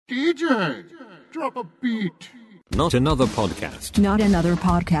DJ, drop a beat. Not another podcast. Not another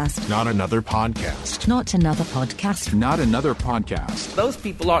podcast. Not another podcast. Not another podcast. Not another podcast. Those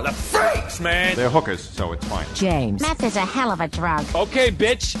people are the freaks, man. They're hookers, so it's fine. James. Meth is a hell of a drug. Okay,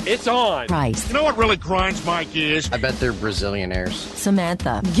 bitch, it's on. Price. You know what really grinds my gears? I bet they're Brazilianaires.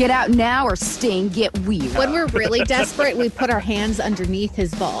 Samantha. Get out now or stay and get weird. When we're really desperate, we put our hands underneath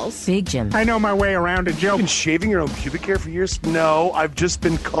his balls. Big Jim. I know my way around a joke. You've been shaving your own pubic hair for years? No, I've just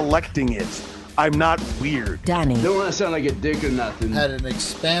been collecting it. I'm not weird. Danny. Don't want to sound like a dick or nothing. Had an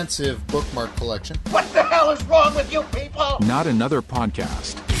expansive bookmark collection. What the hell is wrong with you people? Not another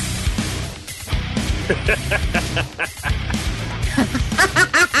podcast.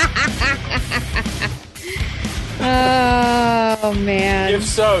 Oh, man. If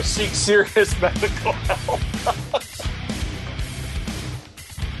so, seek serious medical help.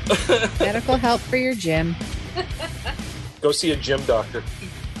 Medical help for your gym. Go see a gym doctor.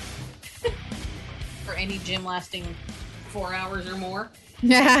 For any gym lasting 4 hours or more.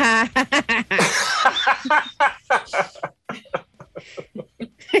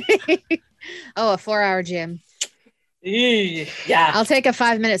 Oh, a 4-hour gym. Yeah. I'll take a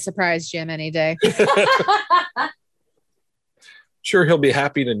 5-minute surprise gym any day. Sure, he'll be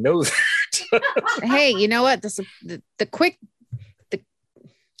happy to know that. Hey, you know what?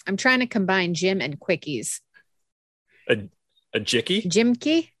 I'm trying to combine gym and quickies. A jicky?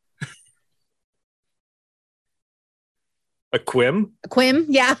 Jimky? A quim? A quim?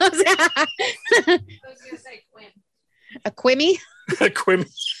 Yeah. I was going to say quim. A quimmy? A quim.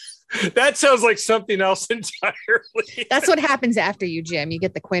 That sounds like something else entirely. That's what happens after you gym. You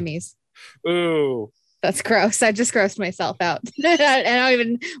get the quimmies. Ooh. That's gross. I just grossed myself out.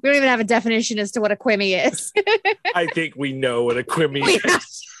 And we don't even have a definition as to what a quimmy is. I think we know what a quimmy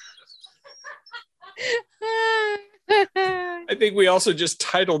is. I think we also just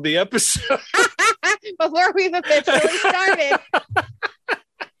titled the episode. Before we've officially started.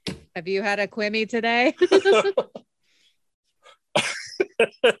 Have you had a quimmy today?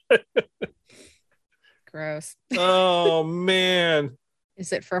 Gross. Oh, man.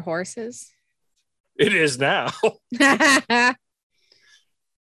 Is it for horses? It is now. I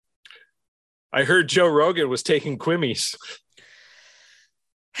heard Joe Rogan was taking quimmies.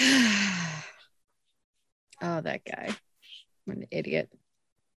 Oh, that guy. What an idiot.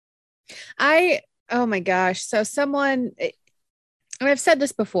 Oh my gosh. So I've said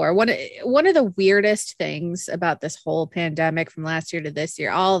this before. One of the weirdest things about this whole pandemic from last year to this year,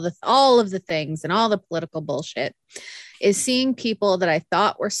 all of the things and all the political bullshit, is seeing people that I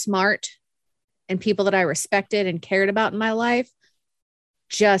thought were smart and people that I respected and cared about in my life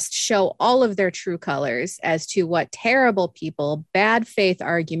just show all of their true colors as to what terrible people, bad faith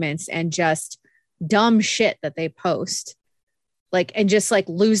arguments, and just dumb shit that they post. And just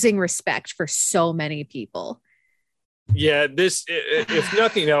losing respect for so many people. Yeah, if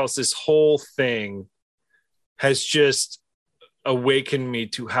nothing else, this whole thing has just awakened me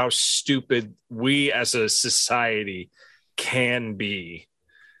to how stupid we as a society can be.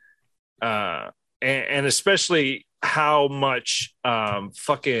 And especially how much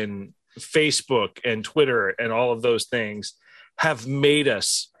fucking Facebook and Twitter and all of those things have made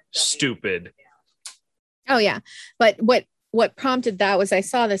us stupid. Oh, yeah. But what prompted that was I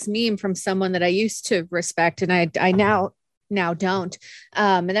saw this meme from someone that I used to respect and I now don't.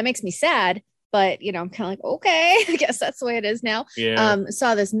 And that makes me sad, but I'm kind of like, okay, I guess that's the way it is now. Yeah.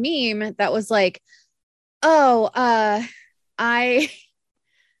 Saw this meme that was like, oh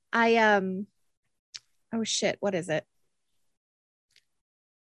shit, what is it?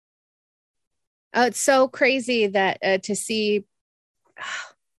 Oh, it's so crazy that to see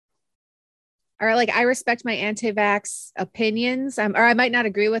or I respect my anti-vax opinions, or I might not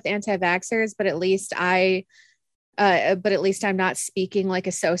agree with anti-vaxxers, but at least I'm not speaking like a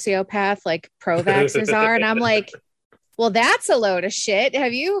sociopath like pro-vaxxers are. And I'm like, well, that's a load of shit.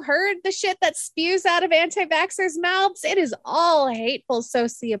 Have you heard the shit that spews out of anti-vaxxers' mouths? It is all hateful,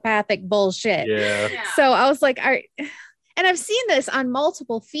 sociopathic bullshit. Yeah. So I was like, all right. And I've seen this on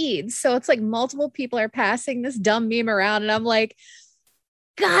multiple feeds. So it's like multiple people are passing this dumb meme around. And I'm like,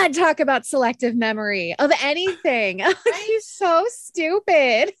 God, talk about selective memory of anything. He's so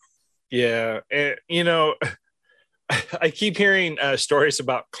stupid. Yeah. And, I keep hearing stories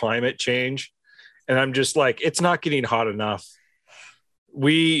about climate change, and I'm just like, it's not getting hot enough.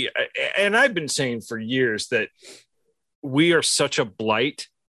 And I've been saying for years that we are such a blight.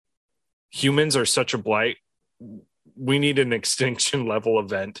 Humans are such a blight. We need an extinction level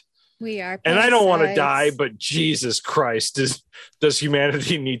event. We are. And I don't want to die, but Jesus Christ, does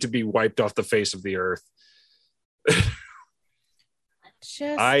humanity need to be wiped off the face of the earth?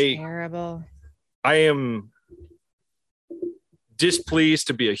 Just terrible. I am displeased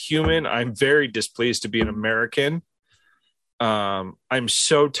to be a human. I'm very displeased to be an American. I'm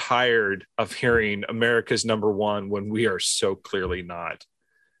so tired of hearing America's number one when we are so clearly not,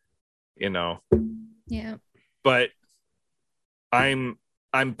 Yeah. But I'm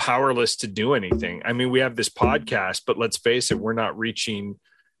powerless to do anything. I mean, we have this podcast, but let's face it, we're not reaching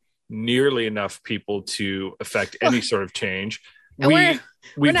nearly enough people to affect any sort of change. We're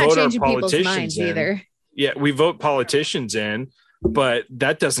not vote our changing people's minds politicians in. either. Yeah, we vote politicians in, but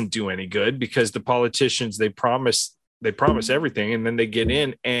that doesn't do any good because the politicians, they promise everything, and then they get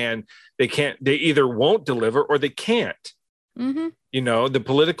in and they either won't deliver or they can't. Mm-hmm. The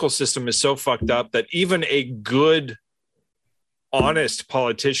political system is so fucked up that even a good, honest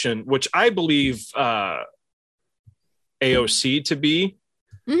politician, which I believe AOC to be,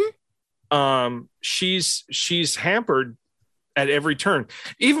 she's hampered at every turn,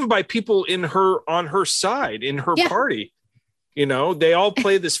 even by people on her side, in her party. They all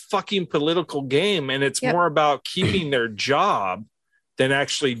play this fucking political game, and it's more about keeping their job than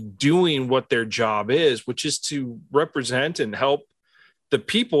actually doing what their job is, which is to represent and help the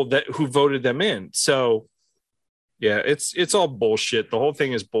people who voted them in. So yeah, it's all bullshit. The whole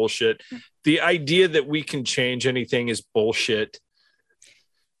thing is bullshit. The idea that we can change anything is bullshit.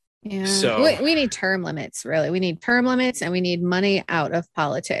 Yeah. So we need term limits, really. We need term limits, and we need money out of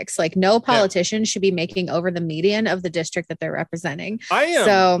politics. Like, no politician should be making over the median of the district that they're representing.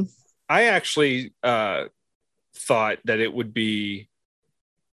 I actually thought that it would be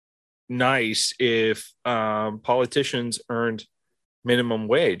nice if politicians earned minimum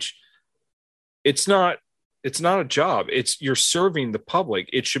wage. It's not a job. You're serving the public.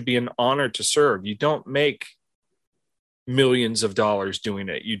 It should be an honor to serve. You don't make millions of dollars doing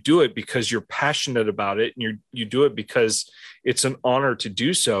it. You do it because you're passionate about it, and you do it because it's an honor to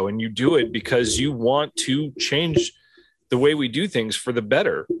do so, and you do it because you want to change the way we do things for the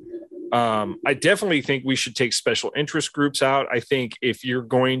better. I definitely think we should take special interest groups out. I think if you're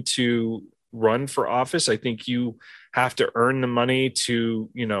going to run for office, I think you have to earn the money to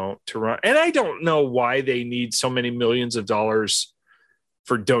run. And I don't know why they need so many millions of dollars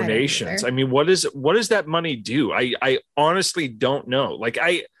for donations. I mean, what does that money do? I honestly don't know. Like,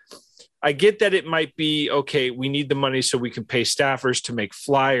 I get that it might be, okay, we need the money so we can pay staffers to make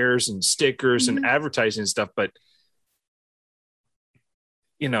flyers and stickers and advertising and stuff, but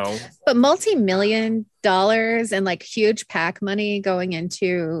but multi-million dollars and like huge PAC money going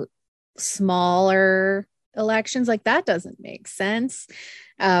into smaller elections, like, that doesn't make sense.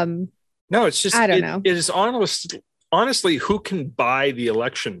 No, it's just, I don't know. It is honestly, who can buy the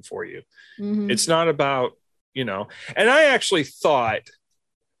election for you? It's not about, and I actually thought,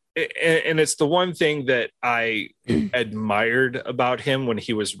 and it's the one thing that I admired about him when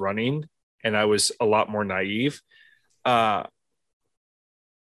he was running, and I was a lot more naive.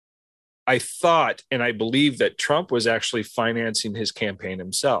 I thought, and I believe, that Trump was actually financing his campaign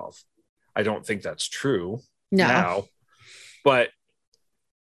himself. I don't think that's true now, but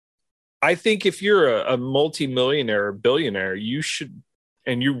I think if you're a multimillionaire or billionaire, you should,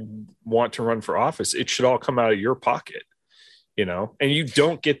 and you want to run for office, it should all come out of your pocket, and you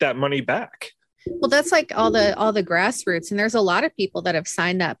don't get that money back. Well, that's like all the grassroots. And there's a lot of people that have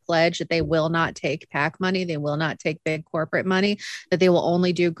signed that pledge that they will not take PAC money. They will not take big corporate money, that they will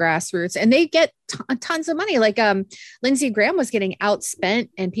only do grassroots, and they get tons of money. Like Lindsey Graham was getting outspent,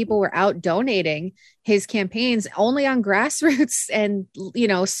 and people were out donating his campaigns only on grassroots and,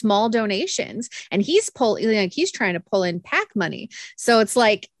 small donations. And he's trying to pull in PAC money. So it's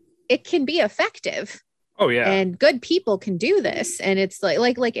like, it can be effective. Oh yeah. And good people can do this. And it's like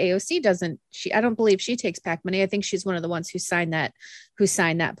AOC doesn't, I don't believe she takes PAC money. I think she's one of the ones who signed that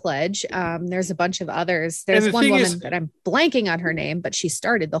pledge. There's a bunch of others. There's one woman that I'm blanking on her name, but she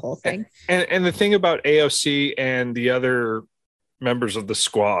started the whole thing. And the thing about AOC and the other members of the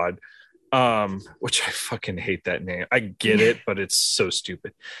squad, which I fucking hate that name. I get it, but it's so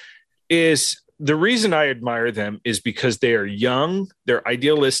stupid. Is the reason I admire them is because they are young, they're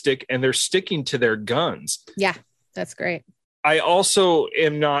idealistic, and they're sticking to their guns. Yeah, that's great. I also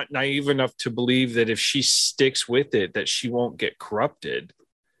am not naive enough to believe that if she sticks with it, that she won't get corrupted.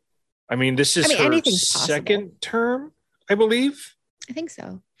 I mean, this is her second term, I believe. I think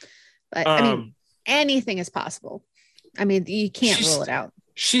so. But anything is possible. I mean, you can't rule it out.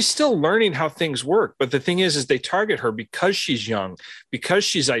 She's still learning how things work. But the thing is they target her because she's young, because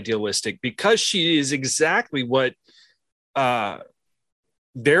she's idealistic, because she is exactly what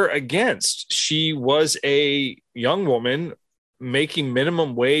they're against. She was a young woman making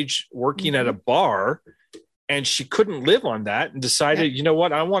minimum wage, working at a bar, and she couldn't live on that and decided, you know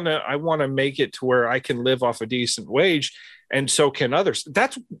what, I want to make it to where I can live off a decent wage, and so can others.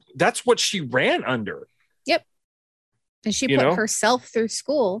 That's what she ran under. Yep. And she put herself through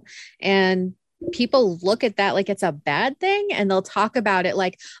school, and people look at that like it's a bad thing, and they'll talk about it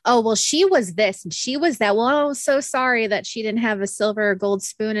like, oh, well, she was this and she was that. Well, I'm so sorry that she didn't have a silver or gold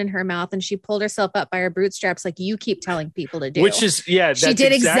spoon in her mouth and she pulled herself up by her bootstraps like you keep telling people to do. Which is, yeah, she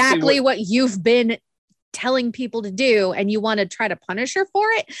did exactly what you've been telling people to do, and you want to try to punish her for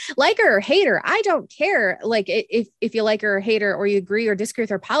it. Like her or hate her, I don't care. Like if you like her or hate her, or you agree or disagree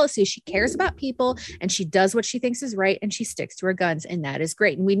with her policy, she cares about people and she does what she thinks is right, and she sticks to her guns, and that is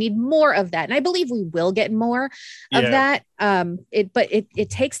great. And we need more of that, and I believe we will get more of that. But it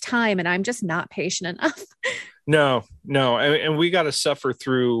takes time, and I'm just not patient enough. No, and we got to suffer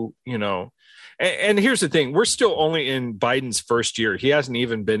through, and here's the thing, we're still only in Biden's first year. He hasn't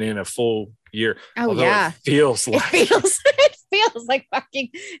even been in a full year. Oh, yeah. It feels like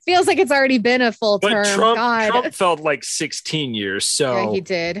it's already been a full term. Trump felt like 16 years. So yeah, he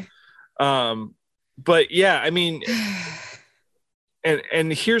did. But yeah, I mean,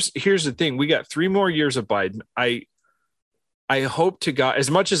 and here's the thing. We got 3 more years of Biden. I hope to God,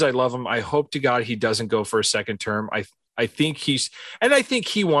 as much as I love him, I hope to God he doesn't go for a second term. I think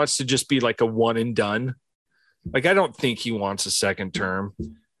he wants to just be like a one and done. Like, I don't think he wants a second term,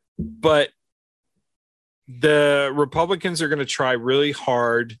 but the Republicans are going to try really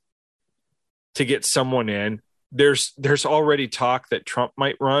hard to get someone in. There's already talk that Trump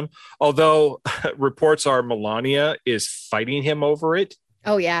might run, although reports are Melania is fighting him over it.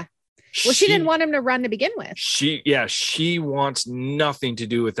 Oh yeah. Well, she didn't want him to run to begin with. She wants nothing to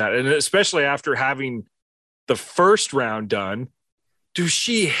do with that. And especially after having the first round done,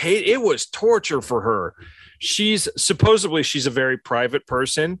 she hate it. Was torture for her. She's a very private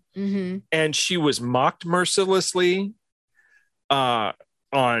person, and she was mocked mercilessly on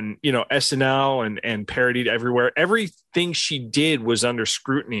SNL and parodied everywhere. Everything she did was under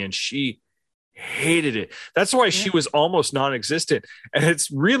scrutiny, and she hated it. That's why she was almost non-existent. And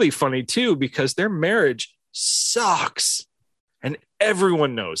it's really funny too, because their marriage sucks and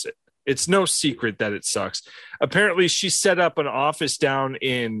everyone knows it. It's no secret that it sucks. Apparently she set up an office down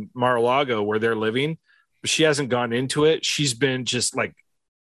in Mar-a-Lago where they're living, but she hasn't gone into it. She's been just like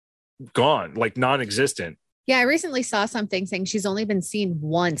gone, like non-existent. Yeah, I recently saw something saying she's only been seen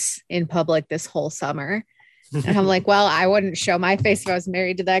once in public this whole summer. And I'm like, well, I wouldn't show my face if I was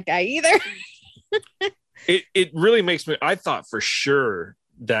married to that guy either. It really makes me, I thought for sure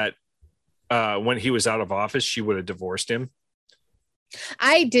that when he was out of office, she would have divorced him.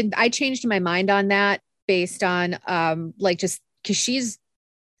 I changed my mind on that based on just because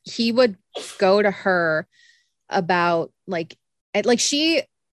he would go to her about she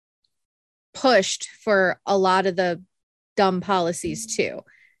pushed for a lot of the dumb policies too.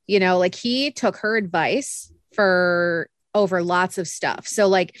 He took her advice for over lots of stuff.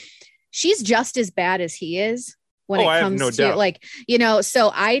 So she's just as bad as he is when it comes to doubt. So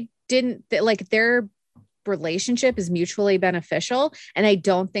I didn't their relationship is mutually beneficial, and I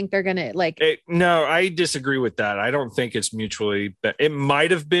don't think they're gonna no, I disagree with that. I don't think it's mutually it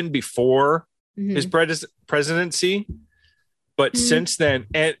might have been before his presidency, but since then,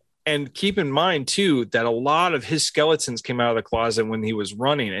 and keep in mind too that a lot of his skeletons came out of the closet when he was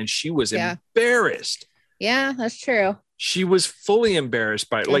running, and she was embarrassed. Yeah, that's true. She was fully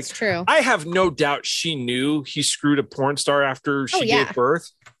embarrassed by it. That's true. I have no doubt she knew he screwed a porn star after she gave birth.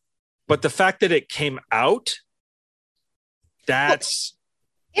 But the fact that it came out, that's...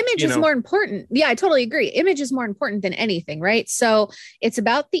 Image is more important. Yeah, I totally agree. Image is more important than anything, right? So it's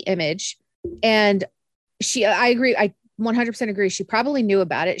about the image. And I agree. I 100% agree. She probably knew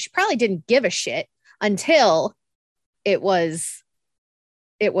about it. She probably didn't give a shit until it was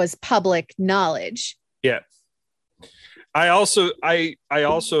public knowledge. Yeah. I also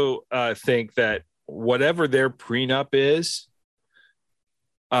think that whatever their prenup is,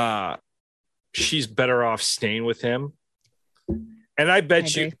 she's better off staying with him. And I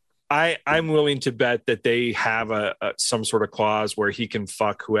bet I'm willing to bet that they have some sort of clause where he can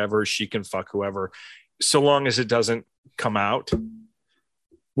fuck whoever, she can fuck whoever, so long as it doesn't come out.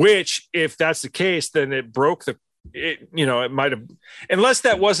 Which, if that's the case, then it broke it might have, unless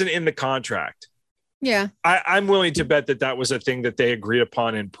that wasn't in the contract. Yeah. I'm willing to bet that was a thing that they agreed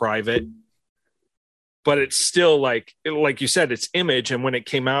upon in private. But it's still like you said, it's image. And when it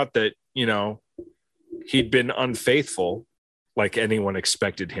came out that, he'd been unfaithful, like anyone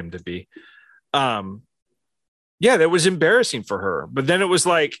expected him to be. That was embarrassing for her. But then it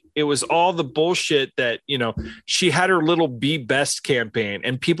was all the bullshit that, she had her little Be Best campaign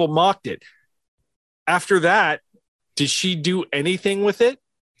and people mocked it. after that, did she do anything with it?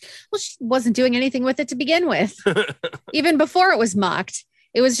 Well, she wasn't doing anything with it to begin with. Even before it was mocked.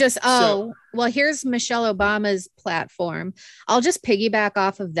 It was just, well, here's Michelle Obama's platform. I'll just piggyback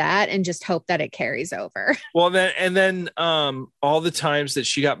off of that and just hope that it carries over. Well, then all the times that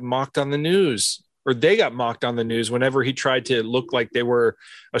she got mocked on the news, or they got mocked on the news whenever he tried to look like they were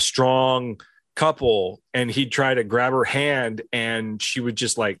a strong couple, and he'd try to grab her hand and she would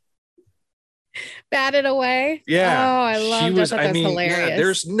just like bat it away. Yeah. Oh, I love that. That's hilarious. Yeah,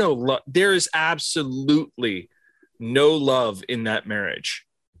 there's no love. There is absolutely no love in that marriage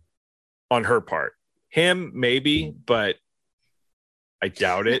on her part. Him, maybe, but I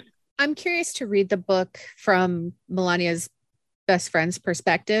doubt it. I'm curious to read the book from Melania's best friend's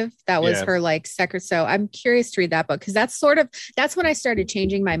perspective. That was her like secret. So I'm curious to read that book, because that's when I started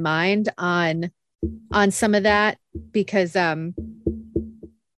changing my mind on some of that, because are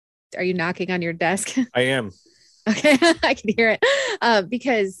you knocking on your desk? I am. Okay. I can hear it.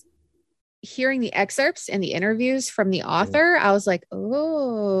 Because hearing the excerpts and the interviews from the author, I was like,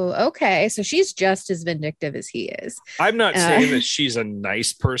 oh, okay. So she's just as vindictive as he is. I'm not saying that she's a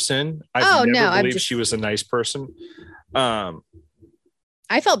nice person. I've never believed she was a nice person.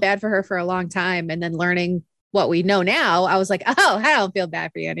 I felt bad for her for a long time. And then learning what we know now, I was like, oh, I don't feel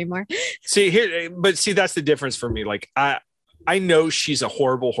bad for you anymore. See, that's the difference for me. Like, I know she's a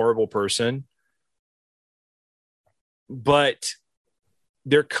horrible, horrible person, but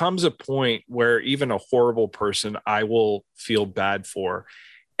there comes a point where even a horrible person I will feel bad for.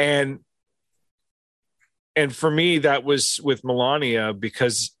 And for me, that was with Melania,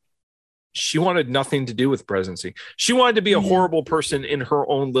 because she wanted nothing to do with presidency. She wanted to be a horrible person in her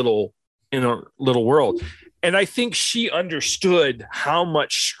own little world. And I think she understood how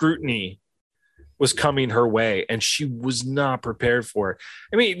much scrutiny was coming her way, and she was not prepared for it.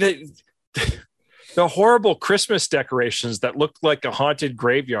 I mean, the horrible Christmas decorations that looked like a haunted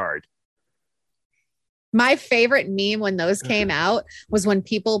graveyard. My favorite meme when those came out was when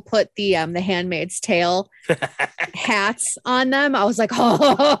people put the Handmaid's Tale hats on them. I was like,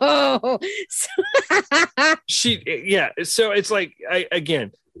 oh. So it's like,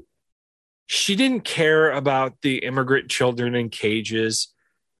 again, she didn't care about the immigrant children in cages.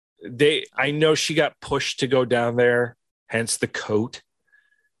 I know she got pushed to go down there, hence the coat.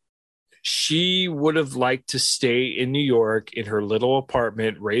 She would have liked to stay in New York in her little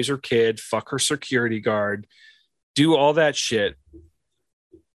apartment, raise her kid, fuck her security guard, do all that shit.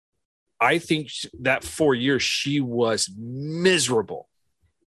 I think that 4 years she was miserable.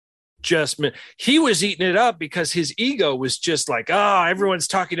 He was eating it up because his ego was just like, everyone's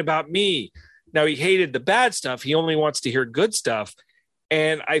talking about me. Now, he hated the bad stuff. He only wants to hear good stuff.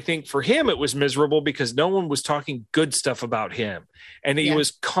 And I think for him, it was miserable because no one was talking good stuff about him. And he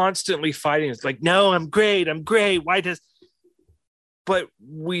was constantly fighting. It's like, no, I'm great. But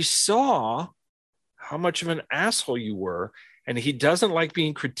we saw how much of an asshole you were. And he doesn't like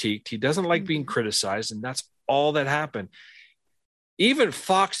being critiqued. He doesn't like being criticized. And that's all that happened. Even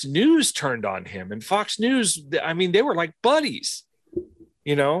Fox News turned on him. And Fox News, I mean, they were like buddies.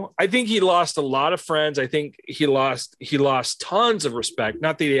 You know, I think he lost a lot of friends. I think he lost tons of respect.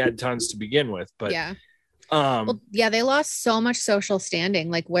 Not that he had tons to begin with, but they lost so much social standing.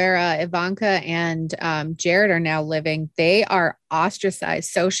 Like where Ivanka and Jared are now living, they are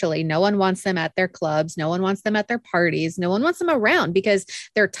ostracized socially. No one wants them at their clubs. No one wants them at their parties. No one wants them around because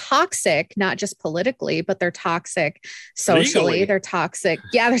they're toxic, not just politically, but they're toxic socially. Legally. They're toxic.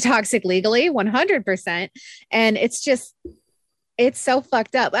 Yeah, they're toxic legally, 100%. And it's so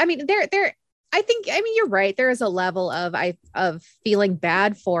fucked up. I mean, I think you're right. There is a level of feeling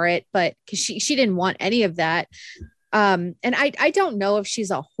bad for it, but because she didn't want any of that. And I don't know if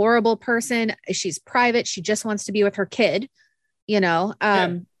she's a horrible person. She's private. She just wants to be with her kid,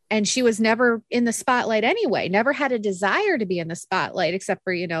 and she was never in the spotlight anyway, never had a desire to be in the spotlight, except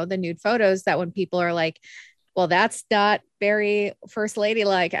for, the nude photos that when people are like, well, that's not very first lady.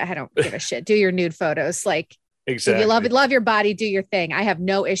 Like, I don't give a shit. Do your nude photos. Like, exactly. If you love your body, do your thing. I have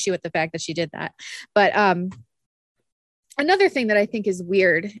no issue with the fact that she did that. But another thing that I think is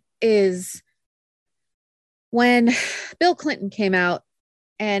weird is when Bill Clinton came out,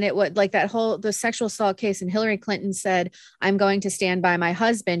 and it would like the sexual assault case, and Hillary Clinton said, I'm going to stand by my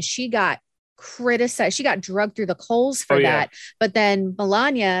husband. She got criticized. She got drugged through the coals for that. But then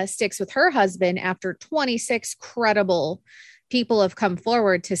Melania sticks with her husband after 26 credible people have come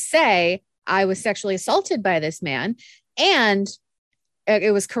forward to say, I was sexually assaulted by this man. And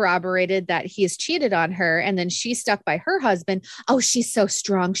it was corroborated that he has cheated on her. And then she stuck by her husband. Oh, she's so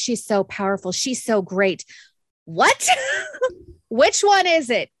strong. She's so powerful. She's so great. What? Which one is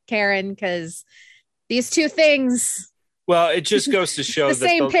it, Karen? Because These two things, Well, it just goes to show the that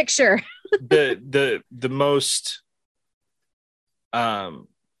same picture. the most the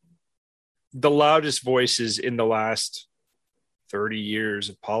loudest voices in the last 30 years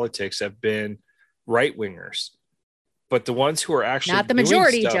of politics have been right wingers, but the ones who are actually Not the doing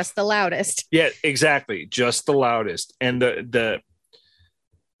majority, stuff, just the loudest. yeah, exactly, just the loudest. And the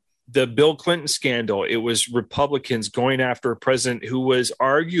Bill Clinton scandal, it was Republicans going after a president who was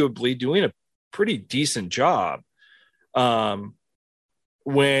arguably doing a pretty decent job.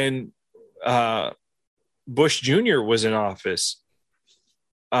 When Bush Jr. was in office,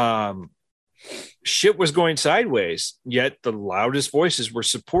 shit was going sideways, yet the loudest voices were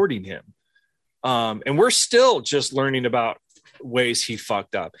supporting him. And we're still just learning about ways he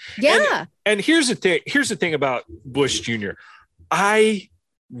fucked up. Yeah. And here's the thing about Bush Jr. I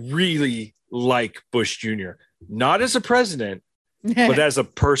really like Bush Jr., not as a president, but as a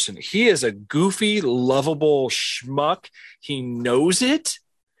person. He is a goofy, lovable schmuck. He knows it.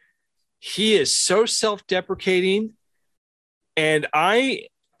 He is so self-deprecating. And I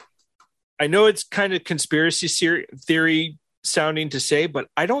know it's kind of conspiracy theory sounding to say, but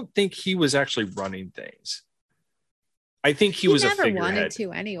I don't think he was actually running things. I think he was a figurehead. He never wanted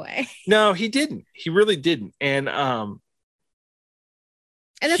to anyway. No, he didn't. He really didn't. And that's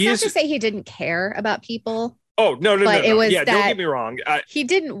not to say he didn't care about people. Oh, no. It was yeah, don't get me wrong. He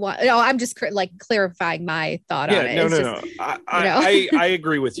didn't want. No, I'm just clarifying my thought on it. No. I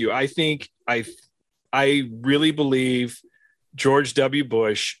agree with you. I think I really believe George W.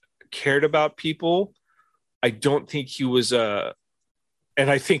 Bush cared about people. I don't think he was and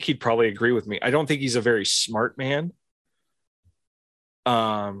I think he'd probably agree with me. I don't think he's a very smart man.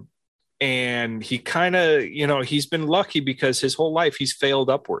 And he kind of, he's been lucky because his whole life he's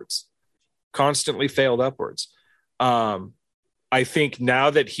constantly failed upwards. I think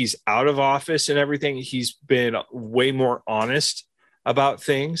now that he's out of office and everything, he's been way more honest about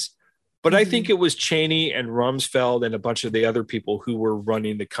things. But I think it was Cheney and Rumsfeld and a bunch of the other people who were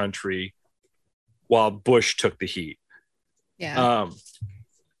running the country while Bush took the heat. Yeah.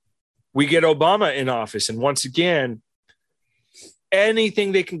 We get Obama in office, and once again,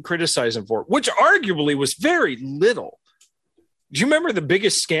 anything they can criticize him for, which arguably was very little. Do you remember the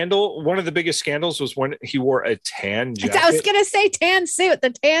biggest scandal? One of the biggest scandals was when he wore a tan jacket. I was going to say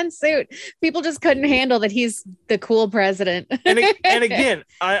the tan suit. People just couldn't handle that he's the cool president. and again,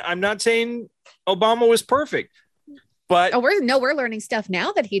 I'm not saying Obama was perfect, but we're learning stuff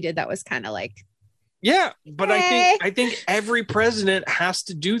now that he did that was kind of like, yeah. But hey. I think every president has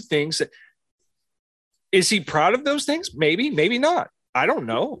to do things. Is he proud of those things? Maybe not. I don't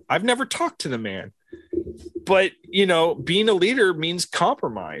know. I've never talked to the man. But, being a leader means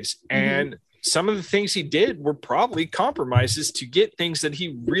compromise. And some of the things he did were probably compromises to get things that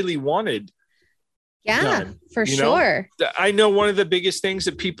he really wanted. Yeah, done, for sure. I know one of the biggest things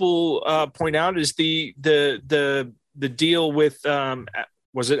that people point out is the deal with,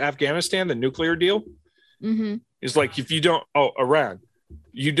 was it Afghanistan, the nuclear deal? Mm-hmm. It's like, if you don't, Iran,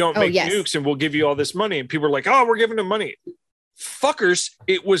 you don't make nukes and we'll give you all this money. And people are like, we're giving them money. Fuckers,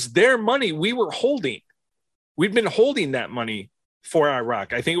 it was their money we were holding. We've been holding that money for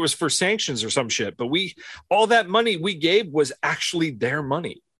Iraq. I think it was for sanctions or some shit, but all that money we gave was actually their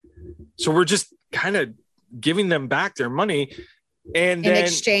money. So we're just kind of giving them back their money. And in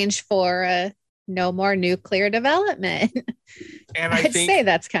exchange for no more nuclear development. And I'd say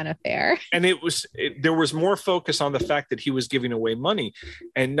that's kind of fair. And there was more focus on the fact that he was giving away money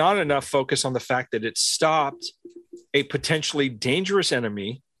and not enough focus on the fact that it stopped a potentially dangerous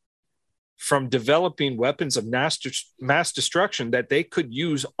enemy from developing weapons of mass destruction that they could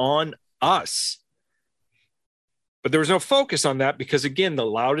use on us. But there was no focus on that because, again, the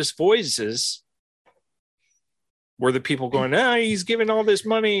loudest voices were the people going, he's giving all this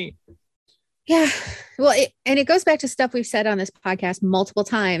money. Yeah. Well, it goes back to stuff we've said on this podcast multiple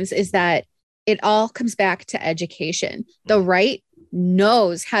times, is that it all comes back to education. The right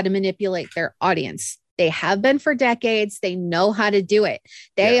knows how to manipulate their audience. They have been for decades. They know how to do it.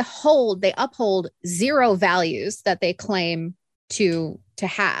 They uphold zero values that they claim to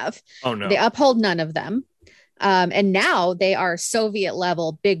have. Oh no. They uphold none of them. And now they are Soviet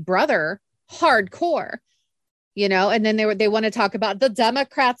level Big Brother hardcore, and then they want to talk about the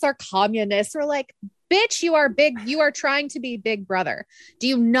Democrats are communists. We're like, bitch, you are trying to be Big Brother. Do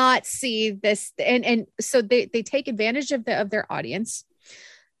you not see this? And so they take advantage of their audience.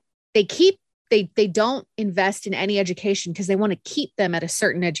 They don't invest in any education because they want to keep them at a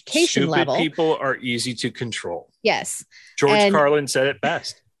certain education level. People are easy to control. Yes. George Carlin said it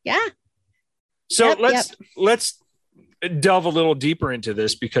best. Yeah. So let's delve a little deeper into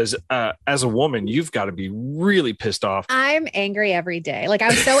this because as a woman, you've got to be really pissed off. I'm angry every day. Like I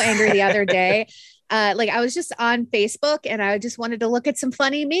was so angry the other day. Like I was just on Facebook and I just wanted to look at some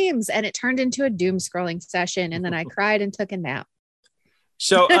funny memes and it turned into a doom scrolling session. And then I cried and took a nap.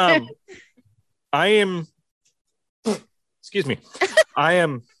 So I am, excuse me.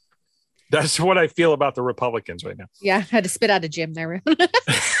 That's what I feel about the Republicans right now. Yeah. I had to spit out a Jim there.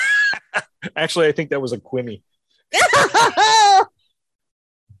 Actually, I think that was a Quimmy.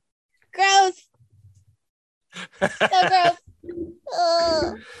 Gross. So gross.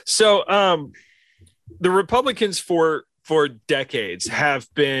 So the Republicans for decades have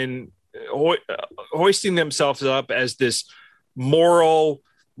been hoisting themselves up as this religious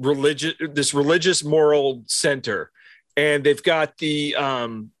moral center, and they've got the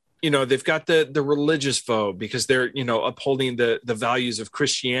religious vote because they're upholding the values of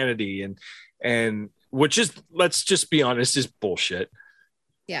Christianity and which is, let's just be honest, is bullshit.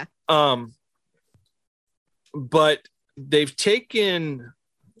 Yeah. But they've taken,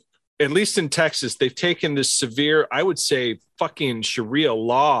 at least in Texas, they've taken this severe, I would say, fucking Sharia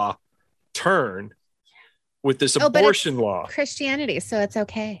law turn with this abortion law. Christianity, so it's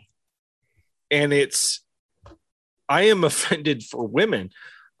okay. And I am offended for women.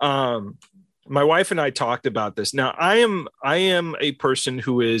 My wife and I talked about this. Now, I am a person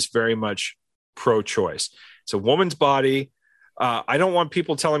who is very much pro-choice. It's a woman's body. I don't want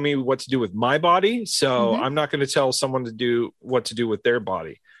people telling me what to do with my body, so I'm not going to tell someone what to do with their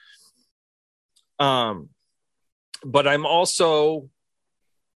body. But I'm also,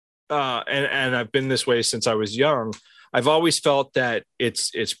 and I've been this way since I was young. I've always felt that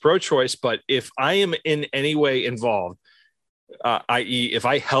it's pro-choice, but if I am in any way involved, i.e., if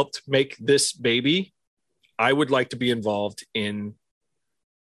I helped make this baby, I would like to be involved in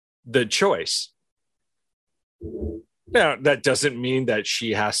the choice. Now, that doesn't mean that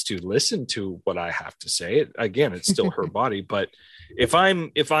she has to listen to what I have to say. Again, it's still her body. But if I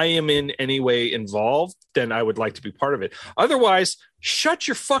am in any way involved, then I would like to be part of it. Otherwise, shut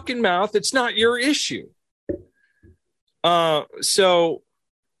your fucking mouth. It's not your issue. So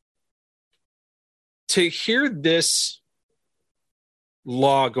to hear this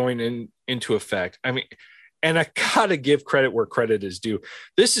law going into effect, I mean, and I gotta give credit where credit is due.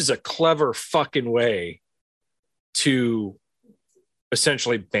 This is a clever fucking way to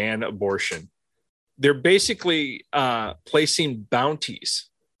essentially ban abortion. They're basically placing bounties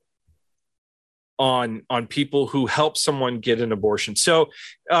on people who help someone get an abortion. So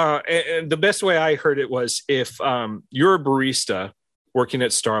and the best way I heard it was if you're a barista working at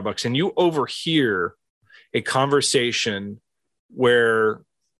Starbucks and you overhear a conversation where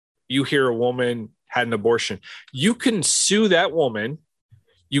you hear a woman had an abortion, you can sue that woman.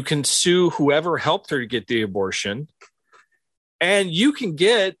 You can sue whoever helped her to get the abortion, and you can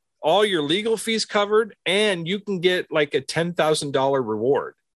get all your legal fees covered, and you can get like a $10,000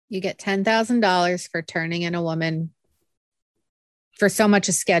 reward. You get $10,000 for turning in a woman for so much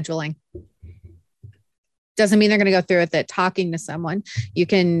as scheduling. Doesn't mean they're going to go through with it. Talking to someone, you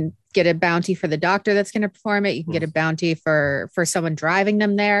can get a bounty for the doctor that's going to perform it. You can get a bounty for someone driving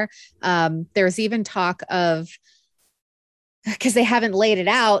them there. There's even talk of, because they haven't laid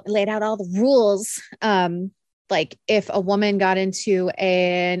out all the rules. Like if a woman got into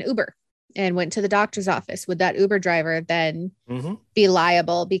an Uber and went to the doctor's office, would that Uber driver then be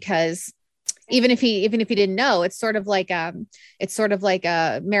liable? Because even if he didn't know, it's sort of like marijuana.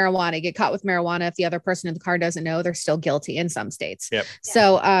 Get caught with marijuana. If the other person in the car doesn't know, they're still guilty in some states. Yep.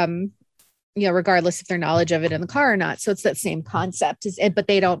 So, regardless if their knowledge of it in the car or not. So it's that same concept, but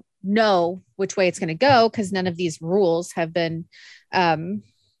they don't know which way it's going to go because none of these rules have been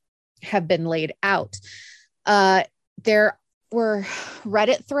laid out. There were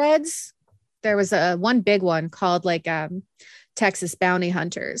Reddit threads. There was one big one called Texas Bounty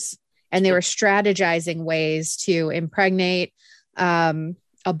Hunters, and they were strategizing ways to impregnate,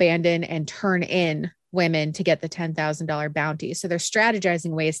 abandon, and turn in women to get the $10,000 bounty. So they're strategizing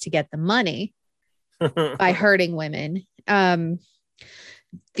ways to get the money by hurting women. And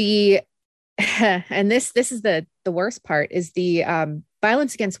this is the worst part is the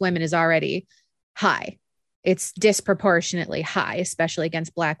violence against women is already high. It's disproportionately high, especially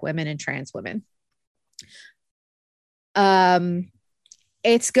against Black women and trans women.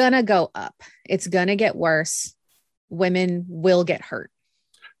 It's going to go up. It's going to get worse. Women will get hurt.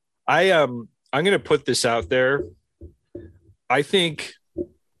 I'm going to put this out there. I think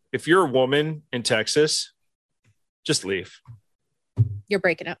if you're a woman in Texas, just leave. You're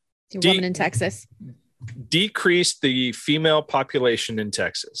breaking up. You're a woman in Texas. Decrease the female population in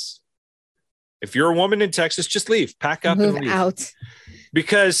Texas. If you're a woman in Texas, just leave, pack up Move and leave. out.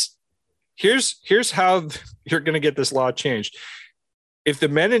 Because here's how you're going to get this law changed. If the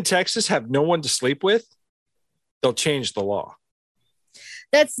men in Texas have no one to sleep with, they'll change the law.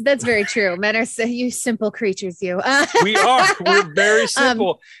 That's very true. Men are you simple creatures, you. We are. We're very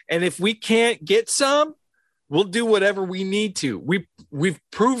simple. And if we can't get some, we'll do whatever we need to. We've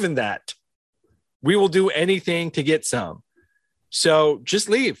proven that. We will do anything to get some. So just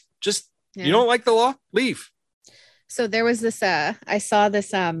leave. You don't like the law? Leave. So there was this I saw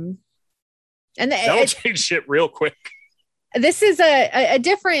this and that'll change shit real quick. This is a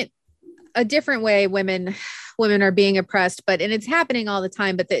different way women are being oppressed, and it's happening all the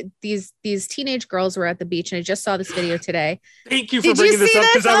time. But these teenage girls were at the beach, and I just saw this video today. Thank you for bringing this up,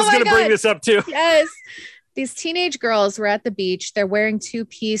 because I was going to bring this up too. Yes, these teenage girls were at the beach. They're wearing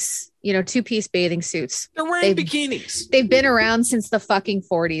two-piece bathing suits. They're wearing bikinis. They've been around since the fucking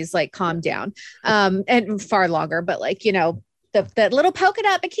 40s. Like, calm down, and far longer. But that little polka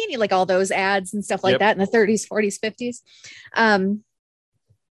dot bikini, like all those ads and stuff like that in the 30s, 40s, 50s.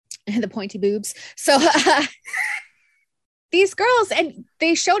 The pointy boobs. So these girls, and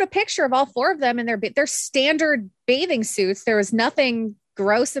they showed a picture of all four of them in their standard bathing suits. There was nothing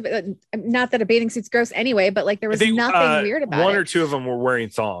gross about, not that a bathing suit's gross anyway, but there was nothing weird about it. One or two of them were wearing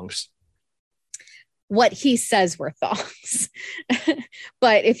thongs. What he says were thongs.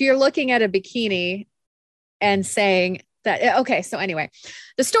 But if you're looking at a bikini and saying that, okay, so anyway,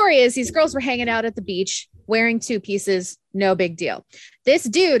 the story is these girls were hanging out at the beach wearing two pieces, no big deal. This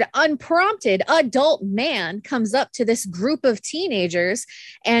dude, unprompted adult man, comes up to this group of teenagers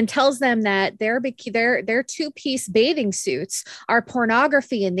and tells them that their two-piece bathing suits are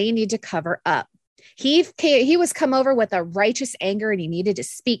pornography and they need to cover up. He was come over with a righteous anger and he needed to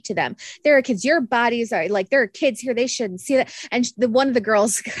speak to them. There are kids, your bodies are there are kids here. They shouldn't see that. And one of the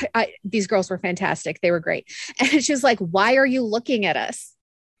girls, these girls were fantastic. They were great. And she was like, why are you looking at us?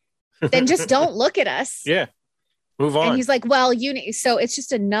 Then just don't look at us. Yeah. Move on. And he's like, well, so it's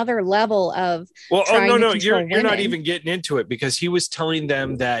just another level of. Well, no, you're not even getting into it, because he was telling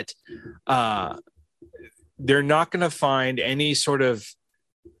them that they're not going to find any sort of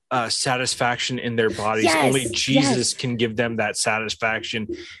satisfaction in their bodies. Yes, only Jesus can give them that satisfaction,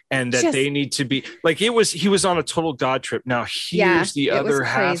 and that they need to be he was on a total God trip. Now here's the other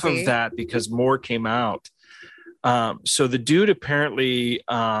half of that, because more came out. So the dude apparently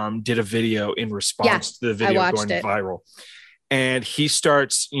did a video in response to the video going viral. And he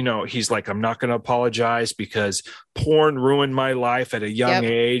starts, he's like, I'm not going to apologize because porn ruined my life at a young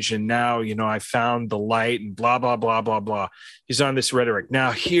age. And now, I found the light and blah, blah, blah, blah, blah. He's on this rhetoric.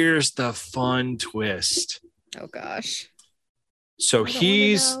 Now, here's the fun twist. Oh, gosh. So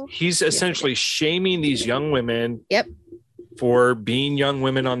he's essentially shaming these young women for being young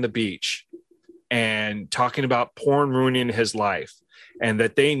women on the beach and talking about porn ruining his life, and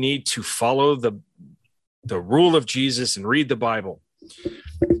that they need to follow the rule of Jesus and read the Bible.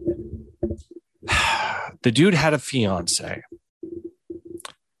 The dude had a fiance.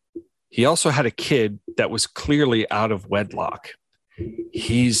 He also had a kid that was clearly out of wedlock.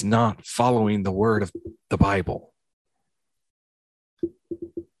 He's not following the word of the Bible.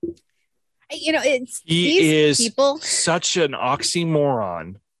 He is people. Such an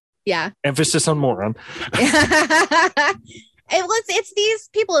oxymoron. Yeah. Emphasis on moron. It's these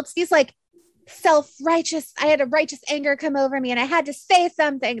people. It's these self-righteous. I had a righteous anger come over me and I had to say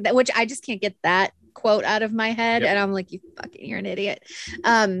something which I just can't get that quote out of my head. And I'm like, you're an idiot.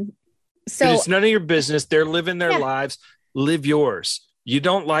 So it's none of your business. They're living their lives. Live yours. You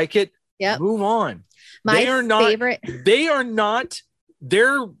don't like it. Move on. What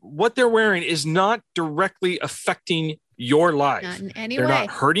they're wearing is not directly affecting your life. Not in any They're way.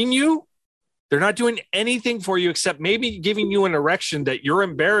 not hurting you. They're not doing anything for you except maybe giving you an erection that you're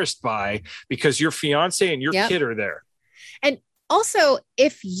embarrassed by because your fiance and your kid are there. And also,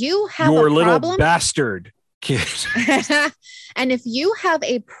 if you have your a little problem, bastard kid, and if you have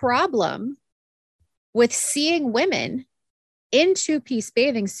a problem with seeing women in two-piece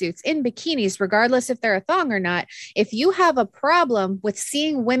bathing suits, in bikinis, regardless if they're a thong or not, if you have a problem with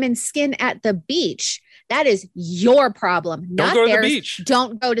seeing women's skin at the beach, that is your problem, not theirs. Don't go to the beach.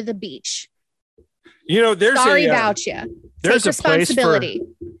 Don't go to the beach. There's sorry about you. There's Take responsibility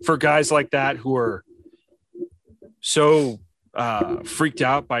for guys like that who are so freaked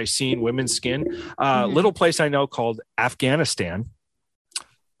out by seeing women's skin. Little place I know called Afghanistan.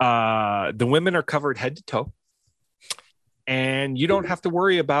 The women are covered head to toe, and you don't have to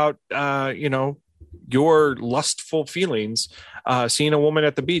worry about your lustful feelings seeing a woman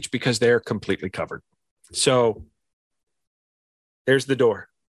at the beach because they're completely covered. So there's the door.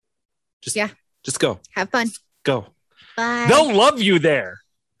 Just Just go. Have fun. Go. Bye. They'll love you there.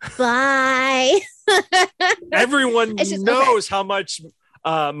 Bye. Everyone It's just- knows how much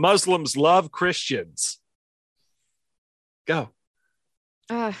Muslims love Christians. Go.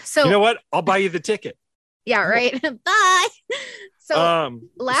 So You know what? I'll buy you the ticket. yeah, right. Bye. So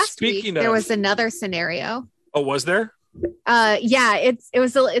last week speaking there of- was another scenario. Oh, was there? Yeah, it's a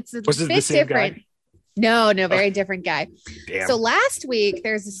Was it bit the same different. guy? No, very different guy. Damn. So last week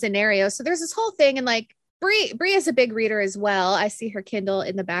there's a scenario. So there's this whole thing, and like Bree is a big reader as well. I see her Kindle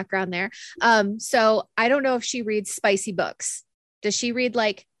in the background there. So I don't know if she reads spicy books. Does she read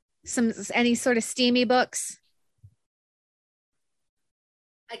like any sort of steamy books?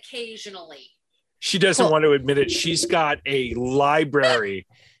 Occasionally. She doesn't Cool. want to admit it. She's got a library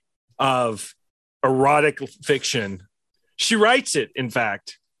of erotic fiction. She writes it, in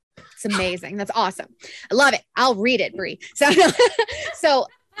fact. It's amazing. That's awesome. I love it. I'll read it, Bree. So, so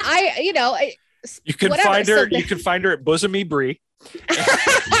You can whatever. find her. So You can find her at Bosomy Brie.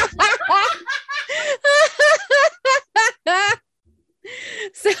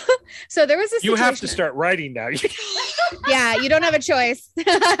 so there was a You have to situation- start writing now. Yeah, you don't have a choice. You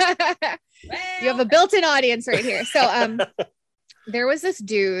have a built-in audience right here. So there was this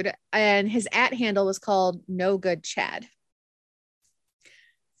dude and his @ handle was called No Good Chad.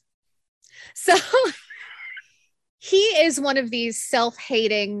 So he is one of these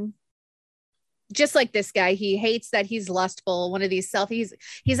self-hating, just like this guy. He hates that he's lustful. One of these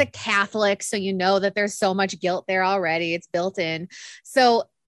he's a Catholic. So you know that there's so much guilt there already. It's built in. So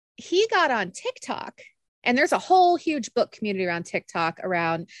he got on TikTok, and there's a whole huge book community around TikTok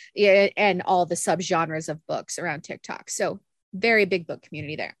and all the subgenres of books around TikTok. So very big book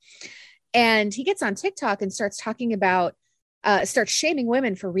community there. And he gets on TikTok and starts talking about, starts shaming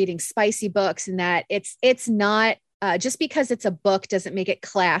women for reading spicy books, and that it's not just because it's a book doesn't make it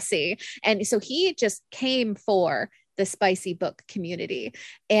classy. And so he just came for the spicy book community,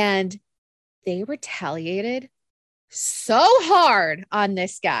 and they retaliated so hard on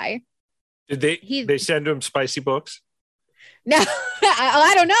this guy. Did they send him spicy books? No,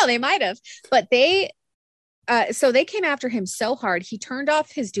 I don't know. They might have, but so they came after him so hard. He turned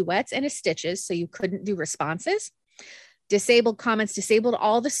off his duets and his stitches, so you couldn't do responses. Disabled comments, disabled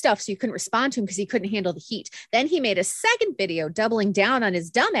all the stuff, so you couldn't respond to him because he couldn't handle the heat. Then he made a second video doubling down on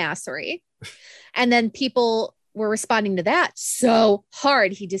his dumbassery, and then people were responding to that so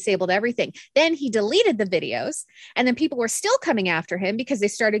hard he disabled everything. Then he deleted the videos, and then people were still coming after him because they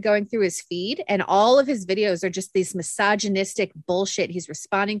started going through his feed, and all of his videos are just these misogynistic bullshit. He's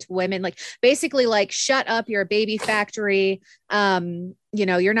responding to women, like basically like, shut up, you're a baby factory.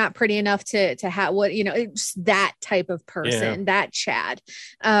 You're not pretty enough to have what, it's that type of person, that Chad.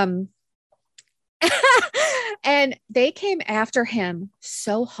 And they came after him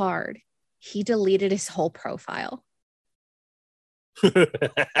so hard, he deleted his whole profile.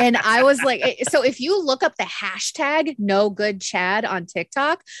 And I was like, so if you look up the hashtag No Good Chad on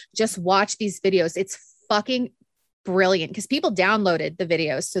TikTok, just watch these videos. It's fucking brilliant because people downloaded the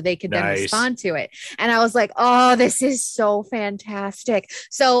videos so they could then respond to it. And I was like, oh, this is so fantastic.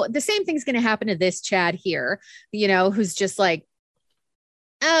 So the same thing's going to happen to this Chad here, who's just like,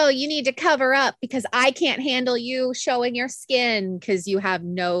 oh, you need to cover up because I can't handle you showing your skin because you have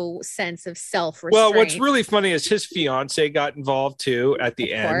no sense of self-restraint. Well, what's really funny is his fiance got involved too at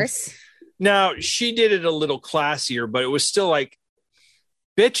the end. Of course. Now, she did it a little classier, but it was still like,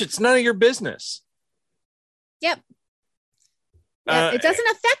 bitch, it's none of your business. Yep. It doesn't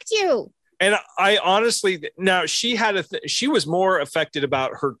affect you. And I honestly, now she had she was more affected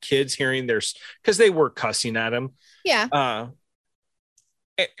about her kids hearing because they were cussing at him. Yeah.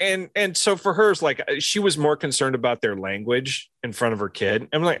 And so for her, it's like she was more concerned about their language in front of her kid.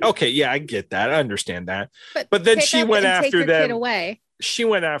 I'm like, okay, yeah, I get that. I understand that. But then she went after them. Kid away. She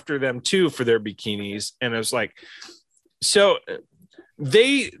went after them too for their bikinis. And it was like, so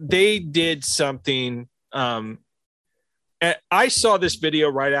they did something. And I saw this video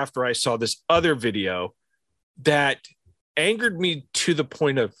right after I saw this other video that angered me to the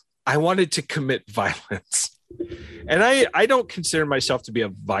point of I wanted to commit violence. And I don't consider myself to be a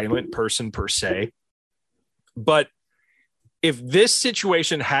violent person per se, but if this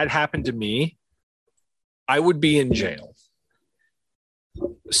situation had happened to me, I would be in jail.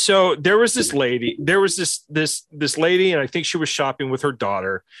 So there was this lady, this lady, and I think she was shopping with her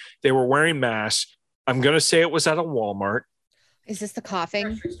daughter. They were wearing masks. I'm going to say it was at a Walmart. Is this the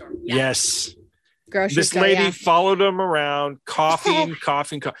coughing? Yes. Grocery this store, lady yeah. followed them around, coughing.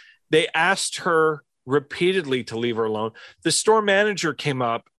 They asked her repeatedly to leave her alone. The store manager came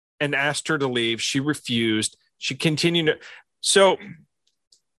up and asked her to leave. She refused. She continued. So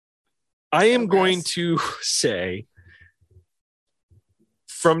I am going to say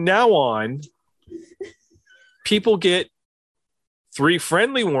from now on, people get 3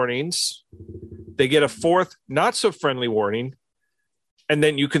 friendly warnings. They get a 4th not so friendly warning, and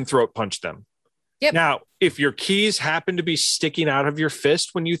then you can throat punch them. Yep. Now, if your keys happen to be sticking out of your fist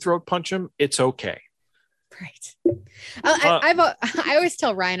when you throat punch them, it's okay. Right. I always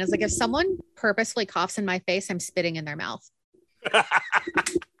tell Ryan, I was like, if someone purposefully coughs in my face, I'm spitting in their mouth. I'm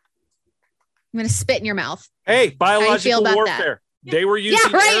going to spit in your mouth. Hey, biological warfare. warfare. They were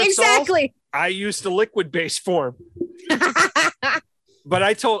using right, aerosols. Exactly. I used a liquid-based form. But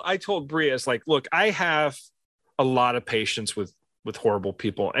I told Bria, it's like, look, I have a lot of patience with horrible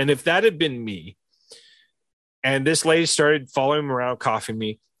people. And if that had been me, and this lady started following me around, coughing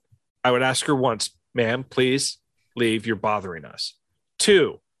me, I would ask her once, ma'am, please leave. You're bothering us.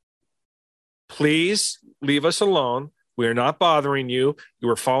 2, please leave us alone. We are not bothering you. You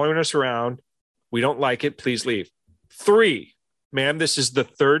are following us around. We don't like it. Please leave. 3, ma'am, this is the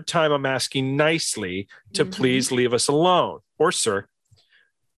 3rd time I'm asking nicely to please leave us alone. Or sir.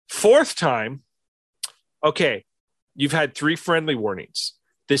 4th time, okay, you've had 3 friendly warnings.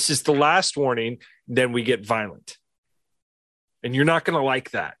 This is the last warning. Then we get violent. And you're not going to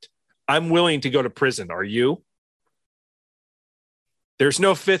like that. I'm willing to go to prison. Are you? There's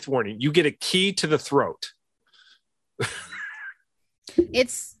no 5th warning. You get a key to the throat.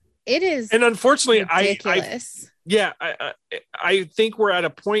 It is. And unfortunately, ridiculous. I think we're at a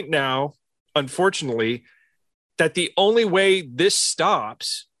point now, unfortunately, that the only way this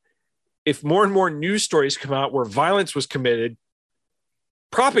stops, if more and more news stories come out where violence was committed,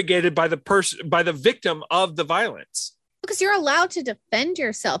 propagated by the victim of the violence. Because you're allowed to defend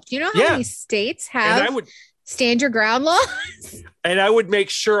yourself. Do you know how many states have stand your ground laws? And I would make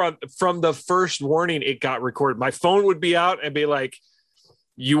sure from the first warning it got recorded. My phone would be out and be like,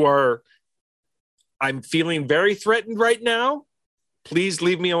 I'm feeling very threatened right now. Please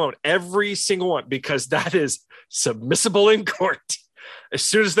leave me alone. Every single one, because that is submissible in court. As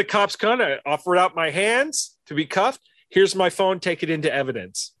soon as the cops come, I offer out my hands to be cuffed. Here's my phone. Take it into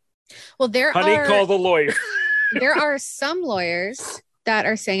evidence. Well, call the lawyer. There are some lawyers that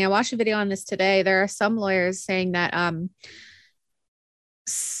are saying, I watched a video on this today. There are some lawyers saying that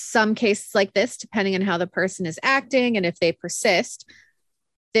some cases like this, depending on how the person is acting and if they persist,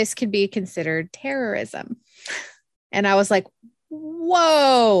 this could be considered terrorism. And I was like,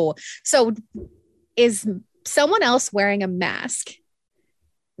 whoa. So is someone else wearing a mask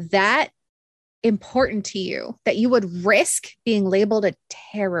that important to you that you would risk being labeled a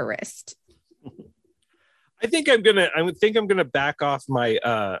terrorist? I think I'm gonna back off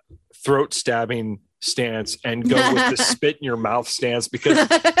my throat stabbing stance and go with the spit in your mouth stance, because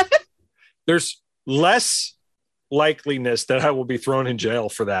there's less likeliness that I will be thrown in jail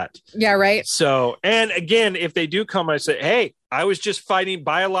for that. Yeah, right. So, and again, if they do come, I say, hey, I was just fighting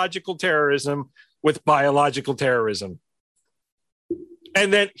biological terrorism with biological terrorism.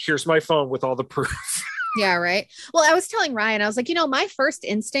 And then here's my phone with all the proof. Yeah, right. Well, I was telling Ryan, I was like, my first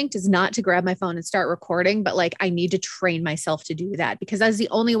instinct is not to grab my phone and start recording, but like I need to train myself to do that because that's the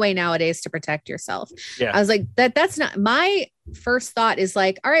only way nowadays to protect yourself. Yeah. I was like, that's not my first thought is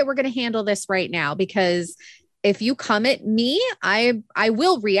like, all right, we're going to handle this right now, because if you come at me, I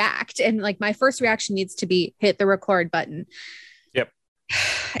will react. And like my first reaction needs to be hit the record button. Yep.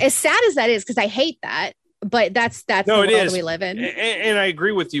 As sad as that is, because I hate that. But that's the world that we live in. And I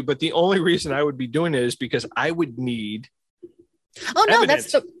agree with you. But the only reason I would be doing it is because I would need. Oh, no,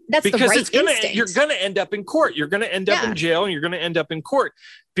 evidence. that's because the right instinct. You're going to end up in court. You're going to end up in jail, and you're going to end up in court,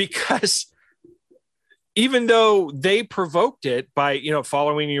 because even though they provoked it by,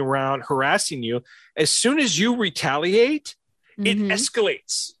 following you around, harassing you, as soon as you retaliate, it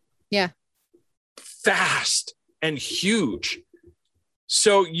escalates. Yeah. Fast and huge.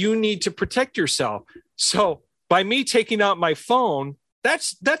 So you need to protect yourself. So by me taking out my phone,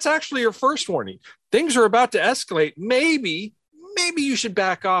 that's actually your first warning. Things are about to escalate. Maybe you should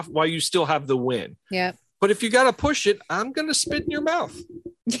back off while you still have the win. Yeah. But if you got to push it, I'm going to spit in your mouth.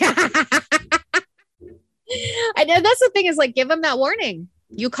 Yeah. I know that's the thing is like, give them that warning.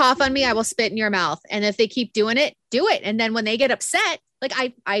 You cough on me, I will spit in your mouth. And if they keep doing it, do it. And then when they get upset, like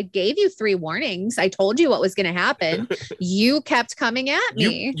I gave you 3 warnings. I told you what was going to happen. You kept coming at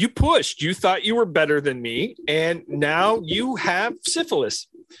me. You pushed. You thought you were better than me. And now you have syphilis.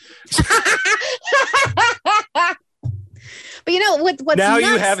 But what's now nuts,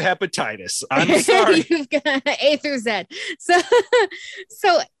 you have hepatitis. I'm sorry. You've got A through Z.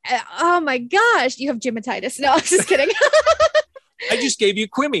 So, oh my gosh, you have gymatitis. No, I'm just kidding. I just gave you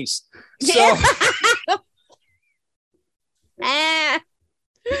Quimmies. So. Yeah.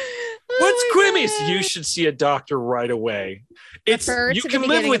 What Quimmies, you should see a doctor right away. It's Refer you to the can live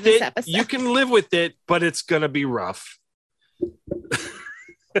beginning with of this it. episode. You can live with it, but it's gonna be rough.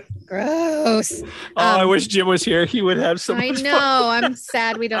 Gross. I wish Jim was here. He would have some. I know. I'm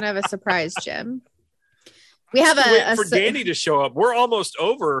sad we don't have a surprise, Jim. We have waiting for Danny to show up. We're almost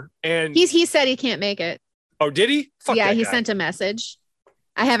over, and he said he can't make it. Oh, did he? Fuck yeah, that he guy. sent a message.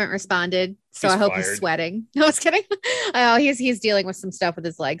 I haven't responded, so He's I hope fired. he's sweating. No, I was kidding. Oh, he's dealing with some stuff with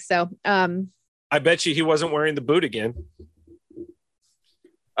his legs. So, I bet you he wasn't wearing the boot again.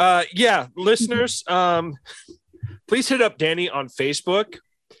 Yeah, listeners, please hit up Danny on Facebook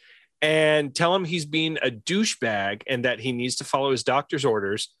and tell him he's being a douchebag and that he needs to follow his doctor's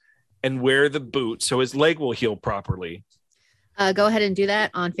orders and wear the boot so his leg will heal properly. go ahead and do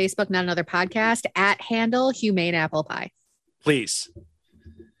that on Facebook, Not Another Podcast, at handle Humane Apple Pie. Please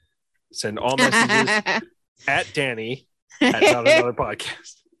send all messages at Danny at Not Another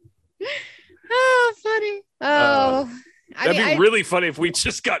Podcast. Oh, funny. Oh, That'd be really funny if we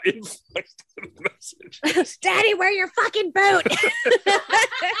just got influx of messages. Daddy, wear your fucking boot.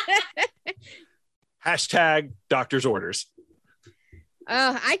 Hashtag doctor's orders.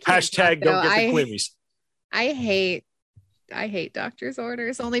 Oh, I can't. Hashtag don't get the Quimmies. I hate doctor's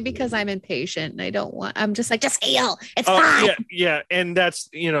orders only because I'm impatient and I'm just like, just heal. It's fine. Yeah. And that's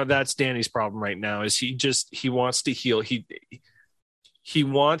Danny's problem right now is he wants to heal. He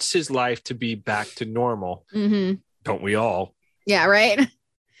wants his life to be back to normal. Mm-hmm. Don't we all? Yeah, right.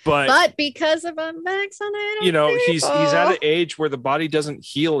 But because of unvaccinated, he's at an age where the body doesn't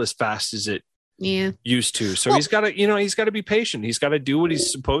heal as fast as it used to. So he's got to be patient. He's got to do what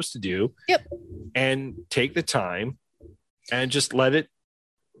he's supposed to do. Yep. And take the time and just let it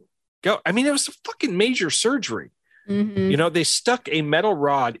go. I mean, it was a fucking major surgery. Mm-hmm. They stuck a metal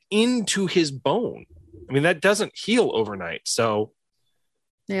rod into his bone. I mean, that doesn't heal overnight. So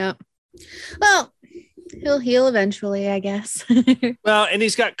yeah. Well, he'll heal eventually, I guess. Well, and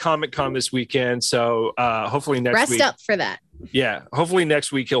he's got Comic-Con this weekend, so hopefully next week. Rest up for that. Yeah, hopefully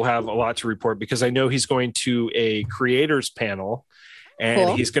next week he'll have a lot to report because I know he's going to a creators panel, and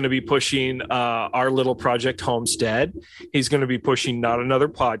Cool. he's going to be pushing our little project Homestead. He's going to be pushing Not Another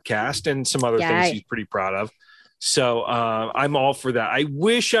Podcast and some other things he's pretty proud of. So I'm all for that. I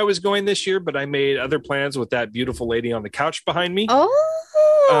wish I was going this year, but I made other plans with that beautiful lady on the couch behind me.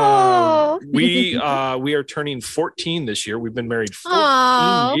 Oh, we are turning 14 this year. We've been married 14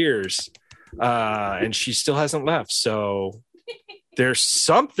 Aw. years, and she still hasn't left. So there's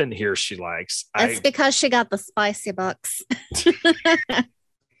something here she likes. That's because she got the spicy books.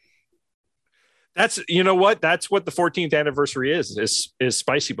 That's what the 14th anniversary is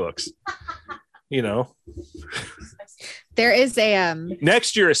spicy books. There is a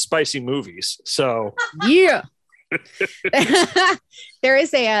next year is spicy movies. So yeah. There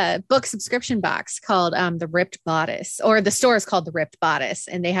is a book subscription box called The Ripped Bodice, or the store is called The Ripped Bodice,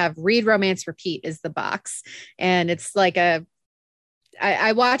 and they have Read, Romance, Repeat is the box, and it's like I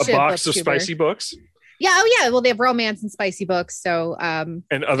watched a box of spicy books. Yeah, oh yeah. Well, they have romance and spicy books, so and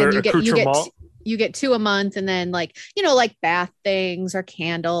other accoutrements. You get 2 a month, and then like bath things or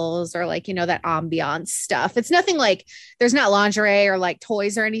candles or that ambiance stuff. It's nothing like there's not lingerie or like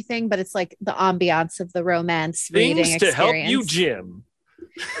toys or anything, but it's like the ambiance of the romance reading Things to experience. help you, Jim.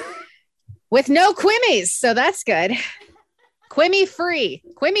 With no Quimmies, so that's good. Quimmy free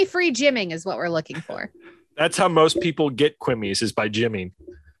gymming is what we're looking for. That's how most people get Quimmies is by gymming.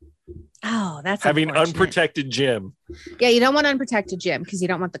 Oh, that's having unfortunate. unprotected gym. Yeah, you don't want unprotected gym because you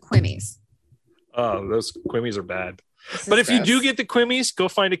don't want the Quimmies. Oh, those Quimmies are bad. But if you do get the Quimmies, go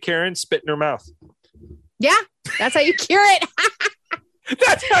find a Karen, spit in her mouth. Yeah, that's how you cure it.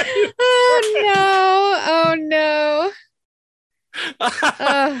 That's how you. Oh no!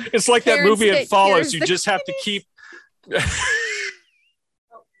 It's like that Karen movie It spit Follows. cures You the just have to keep.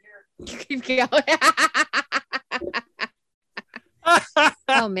 Keep going.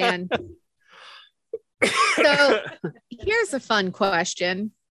 Oh man. So here's a fun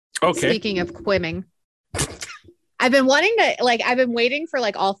question. Okay. Speaking of quimming, I've been waiting for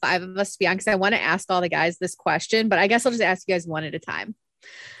like all 5 of us to be on because I want to ask all the guys this question, but I guess I'll just ask you guys one at a time.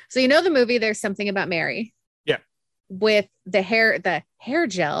 So the movie There's Something About Mary. Yeah. With the hair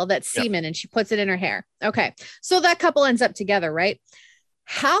gel that's semen, and she puts it in her hair. Okay. So that couple ends up together, right?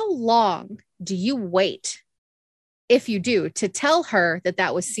 How long do you wait, if you do, to tell her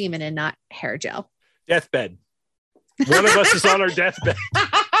that was semen and not hair gel? Deathbed. One of us is on our deathbed.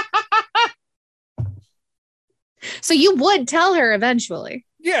 So you would tell her eventually.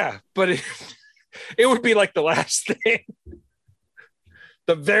 Yeah, but it would be like the last thing.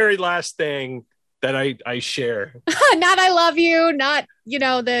 The very last thing that I share. Not I love you, not,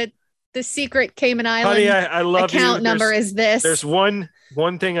 The secret Cayman Island Honey, I love you. account number is this. There's one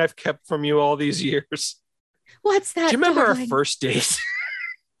thing I've kept from you all these years. What's that? Do you remember darling? our first date?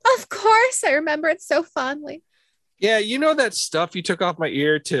 Of course, I remember it so fondly. Yeah, you know that stuff you took off my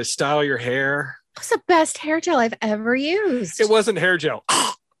ear to style your hair? It was the best hair gel I've ever used. It wasn't hair gel.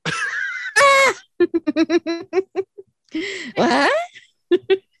 What?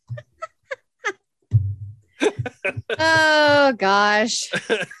 Oh gosh.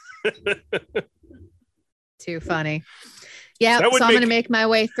 Too funny. Yeah, so I'm going to make my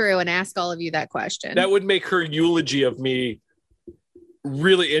way through and ask all of you that question. That would make her eulogy of me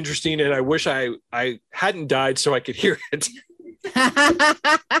really interesting, and I wish I hadn't died so I could hear it.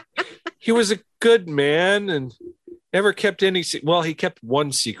 He was a good man and never kept any. Well, he kept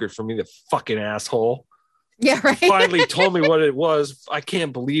one secret from me, the fucking asshole. Yeah, right. Finally told me what it was. I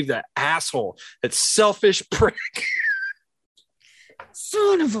can't believe that asshole, that selfish prick.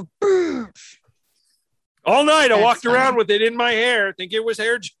 Son of a bitch. All night I walked around with it in my hair, think it was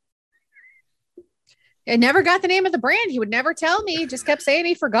hair gel. I never got the name of the brand. He would never tell me. He just kept saying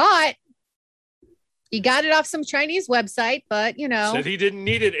he forgot. He got it off some Chinese website, but you know. Said he didn't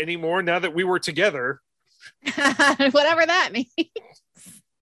need it anymore now that we were together. Whatever that means.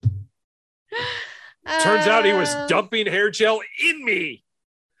 Turns out he was dumping hair gel in me.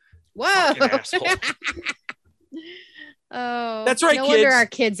 Whoa. Oh, that's right, no kids. Wonder our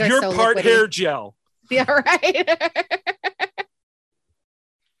kids are You're so part liquidy. hair gel. Yeah, right.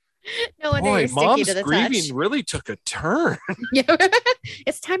 No wonder you're sticky Mom's to the grieving touch. really took a turn. Yeah.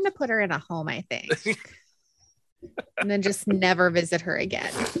 It's time to put her in a home, I think. And then just never visit her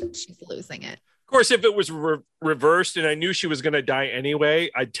again. She's losing it. Of course, if it was reversed and I knew she was going to die anyway,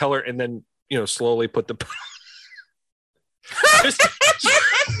 I'd tell her and then, slowly put the...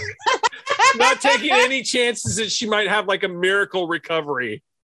 Not taking any chances that she might have like a miracle recovery.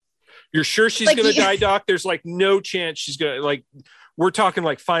 You're sure she's Like going to die, Doc? There's like no chance she's going to, like, we're talking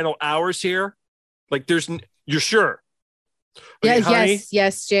like final hours here. Like you're sure? Yeah,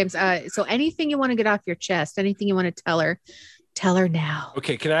 yes, James. So anything you want to get off your chest, anything you want to tell her now.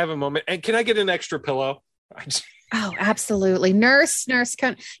 Okay, can I have a moment? And can I get an extra pillow? Oh, absolutely. Nurse,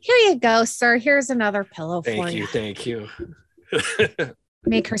 come. Here you go, sir. Here's another pillow for you. Thank you.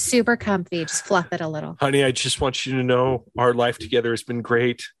 Make her super comfy. Just fluff it a little. Honey, I just want you to know our life together has been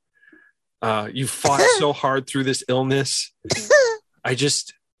great. You fought so hard through this illness. I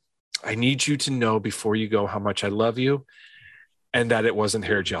need you to know before you go how much I love you and that it wasn't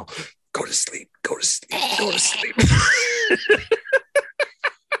hair gel. Go to sleep. Go to sleep. Go to sleep.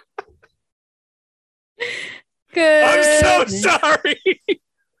 Good. I'm so sorry.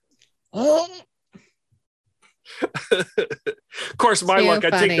 Of course, my luck, I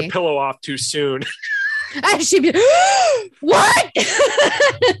take the pillow off too soon. She'd be, what?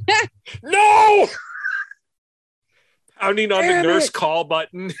 No! Pounding on the nurse call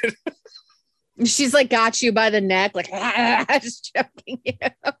button. She's like, got you by the neck, like, just choking you.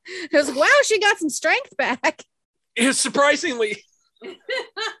 I was like, wow, she got some strength back. Yeah, surprisingly.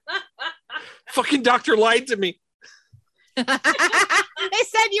 Fucking doctor lied to me. They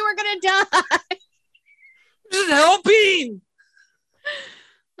said you were going to die. Just helping.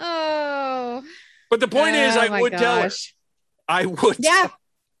 Oh. But the point is, I would tell her. I would. Yeah.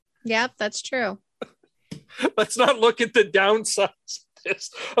 Yeah, that's true. Let's not look at the downsides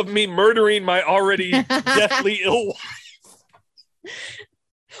of me murdering my already deathly ill wife.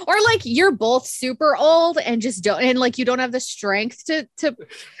 Or like you're both super old and just don't, and like you don't have the strength to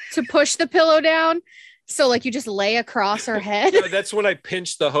push the pillow down. So like you just lay across her head. That's when I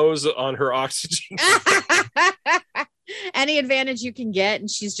pinch the hose on her oxygen. Any advantage you can get, and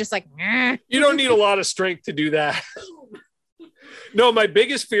she's just like, you don't need a lot of strength to do that. No, my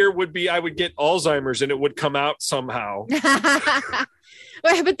biggest fear would be I would get Alzheimer's and it would come out somehow.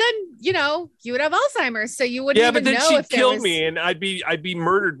 But then, you would have Alzheimer's, so you wouldn't even know. Yeah, but then she'd kill me and I'd be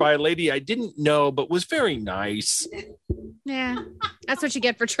murdered by a lady I didn't know, but was very nice. Yeah, that's what you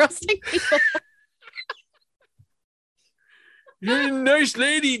get for trusting people. You're a nice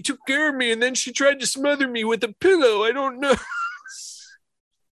lady, took care of me, and then she tried to smother me with a pillow. I don't know.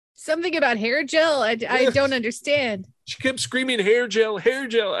 Something about hair gel, I don't understand. She kept screaming, hair gel, hair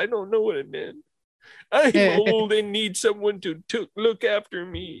gel. I don't know what it meant. I'm old and need someone to look after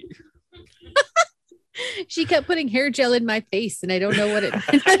me. She kept putting hair gel in my face, and I don't know what it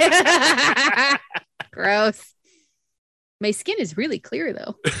meant. Gross. My skin is really clear,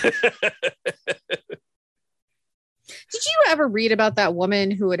 though. Did you ever read about that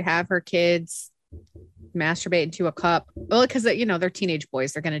woman who would have her kids masturbate into a cup? Well, because they're teenage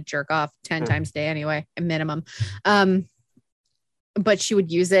boys, they're going to jerk off 10 times a day anyway, a minimum. But she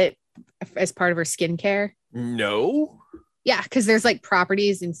would use it as part of her skincare? No. Yeah, because there's like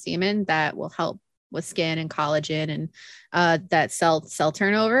properties in semen that will help with skin and collagen and that cell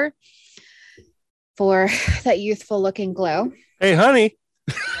turnover for that youthful looking glow. Hey, honey.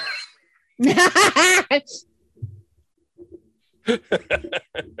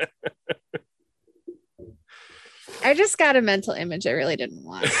 I just got a mental image I really didn't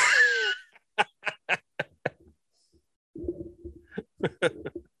want.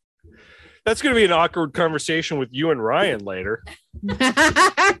 That's going to be an awkward conversation with you and Ryan later.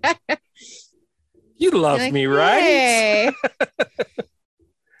 You love like, me, right? Hey.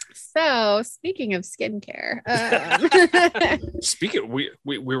 So, speaking of skincare,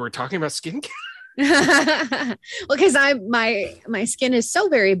 we were talking about skincare. well, because my skin is so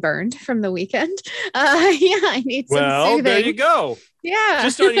very burned from the weekend. I need some soothing. There you go. Yeah,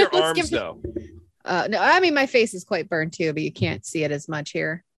 just on your arms though. No, I mean my face is quite burned too, but you can't see it as much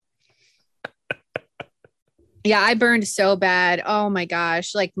here. Yeah, I burned so bad. Oh my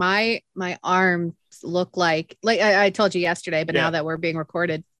gosh, like my arms look like I told you yesterday, but now that we're being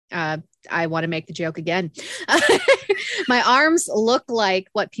recorded, I want to make the joke again. My arms look like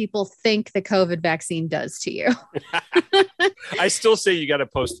what people think the COVID vaccine does to you. I still say you got to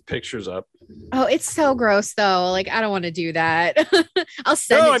post pictures up. Oh, it's so gross though. Like, I don't want to do that. I'll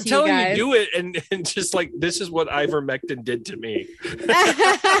send it to I'm telling you guys. you, do it. And just like, this is what ivermectin did to me.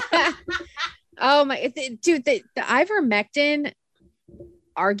 Oh my, dude, the ivermectin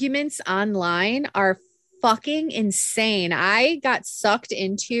arguments online are fucking insane. I got sucked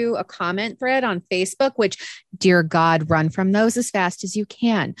into a comment thread on Facebook, which, dear God, run from those as fast as you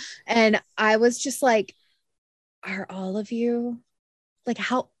can. And I was just like, are all of you like,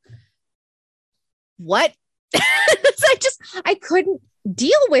 how, what? I couldn't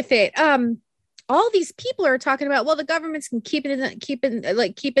deal with it. All these people are talking about, well, the government's been keeping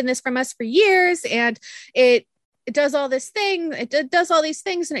this from us for years, and it does all this thing. It does all these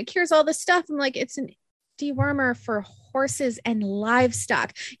things, and it cures all this stuff. I'm like, it's an dewormer for horses and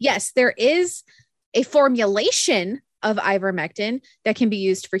livestock. Yes, there is a formulation of ivermectin that can be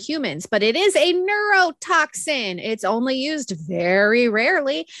used for humans, but it is a neurotoxin. It's only used very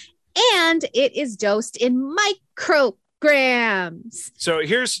rarely, and it is dosed in micrograms. So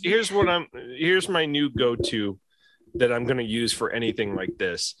here's my new go-to that I'm going to use for anything like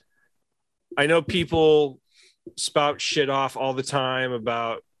this. I know people spout shit off all the time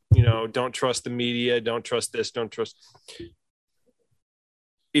about, don't trust the media, don't trust this, don't trust.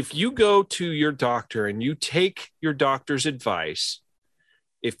 If you go to your doctor and you take your doctor's advice,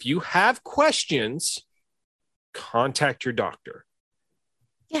 if you have questions, contact your doctor.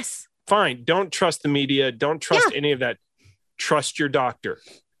 Yes. Fine. Don't trust the media. Don't trust any of that. Trust your doctor.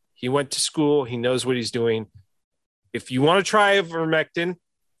 He went to school. He knows what he's doing. If you want to try ivermectin,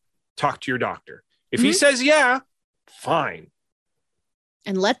 talk to your doctor. If he says, yeah, fine.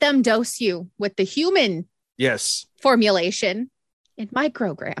 And let them dose you with the human formulation in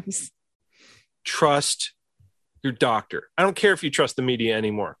micrograms. Trust your doctor. I don't care if you trust the media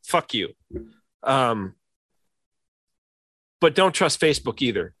anymore. Fuck you. But don't trust Facebook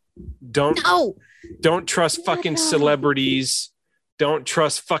either. Don't trust fucking celebrities. Don't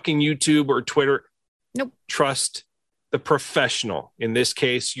trust fucking YouTube or Twitter. Nope. Trust the professional. In this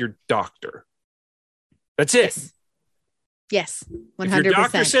case, your doctor. That's it. Yes. 100%. If your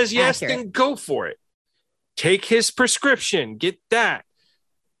doctor says yes, accurate. then go for it. Take his prescription. Get that.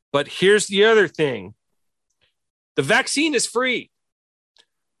 But here's the other thing. The vaccine is free.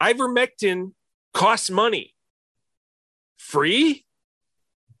 Ivermectin costs money. Free?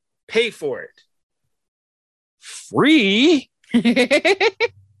 Pay for it. Free? $40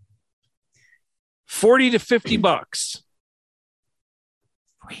 to $50.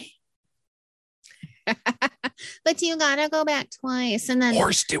 Free. But you gotta go back twice, and then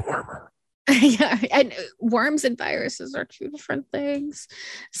horse dewormer. Yeah, and worms and viruses are two different things.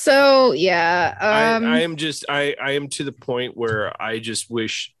 So yeah, I am to the point where I just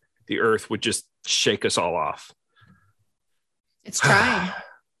wish the earth would just shake us all off. It's trying.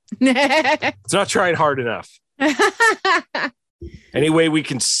 It's not trying hard enough. Anyway, we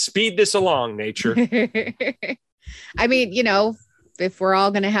can speed this along, nature. I mean, if we're all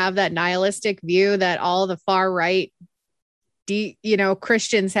going to have that nihilistic view that all the far right,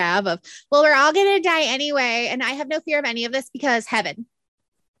 Christians have of, well, we're all going to die anyway, and I have no fear of any of this because heaven.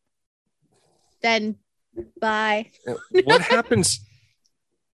 Then bye. What happens?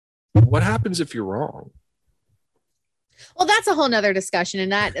 What happens if you're wrong? Well, that's a whole nother discussion.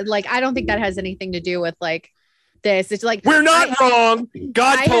 And that, I don't think that has anything to do with this. It's like, we're not wrong.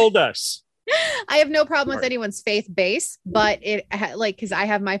 God told us. I have no problem with anyone's faith base, but because I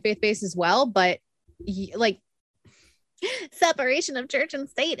have my faith base as well, but like separation of church and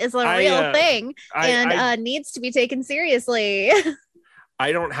state is a real thing and needs to be taken seriously.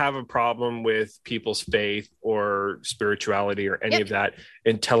 I don't have a problem with people's faith or spirituality or any of that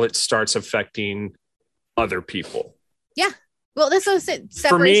until it starts affecting other people. Yeah. Well, this is separation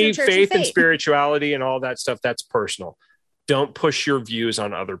for me, of church faith and and spirituality and all that stuff, that's personal. Don't push your views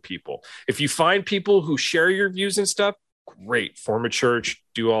on other people. If you find people who share your views and stuff, great. Form a church,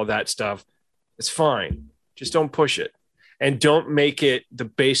 do all that stuff. It's fine. Just don't push it. And don't make it the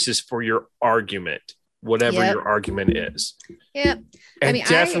basis for your argument, whatever your argument is. Yeah. And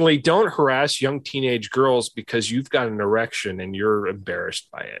definitely don't harass young teenage girls because you've got an erection and you're embarrassed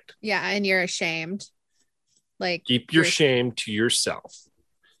by it. Yeah. And you're ashamed. Like, keep your shame to yourself.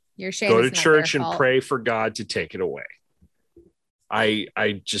 Your shame. Go to church and pray for God to take it away.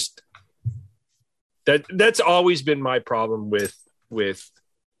 I just that's always been my problem with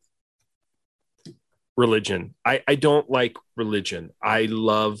religion. I don't like religion. I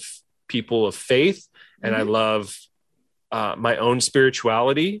love people of faith and I love my own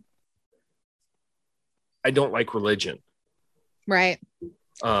spirituality. I don't like religion. Right.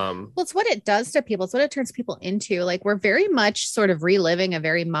 Well, it's what it does to people. It's what it turns people into. Like, we're very much sort of reliving a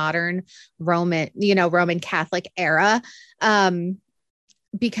very modern Roman Catholic era.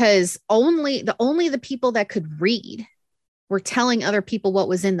 Because only the people that could read were telling other people what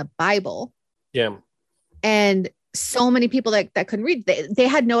was in the Bible. Yeah. And so many people that couldn't read, they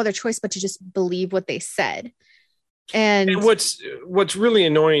had no other choice but to just believe what they said. And what's really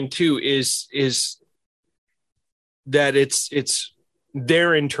annoying too is that it's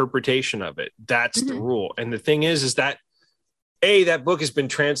their interpretation of it. That's the rule. And the thing is that that book has been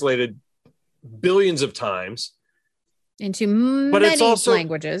translated billions of times into many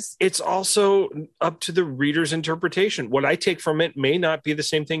languages. It's also up to the reader's interpretation. What I take from it may not be the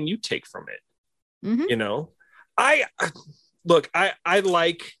same thing you take from it. You know, I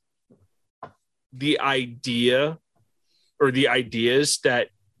like the idea or the ideas that,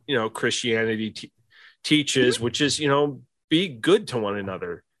 Christianity teaches, which is, be good to one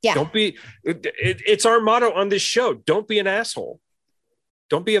another. Yeah. Don't be, it's our motto on this show. Don't be an asshole.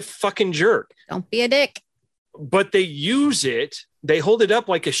 Don't be a fucking jerk. Don't be a dick. But they hold it up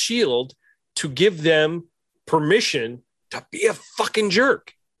like a shield to give them permission to be a fucking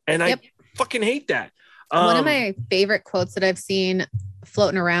jerk. And I fucking hate that. One of my favorite quotes that I've seen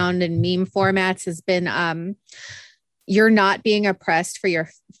floating around in meme formats has been, you're not being oppressed for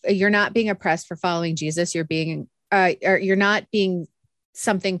following Jesus. You're being, or you're not being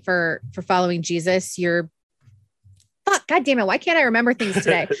something for following Jesus. God damn it. Why can't I remember things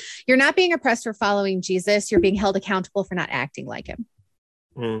today? You're not being oppressed for following Jesus. You're being held accountable for not acting like him.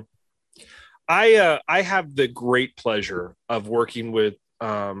 I have the great pleasure of working with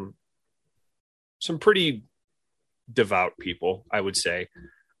some pretty devout people, I would say.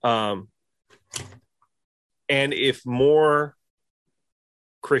 And if more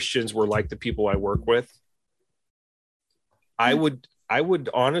Christians were like the people I work with, I would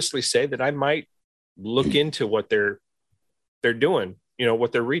honestly say that I might look into what they're doing,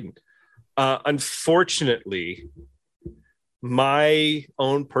 what they're reading. Unfortunately, my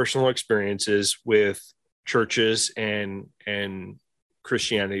own personal experiences with churches and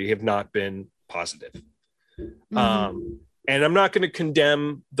Christianity have not been positive. And I'm not going to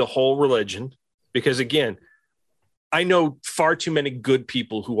condemn the whole religion because, again, I know far too many good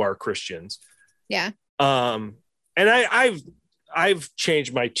people who are Christians. Yeah. And I've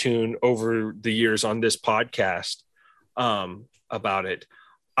changed my tune over the years on this podcast about it.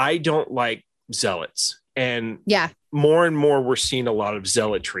 I don't like zealots, and more and more we're seeing a lot of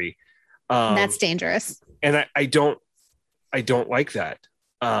zealotry. That's dangerous. And I don't like that.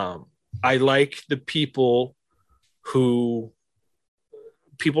 I like the people who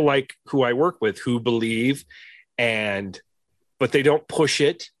I work with who believe, but they don't push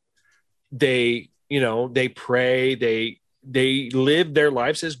it. They pray, they live their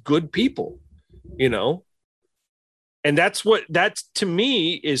lives as good people, and that's to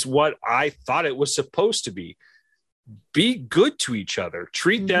me is what I thought it was supposed to be. Be good to each other,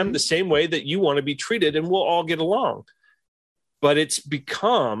 treat them the same way that you want to be treated, and we'll all get along. But it's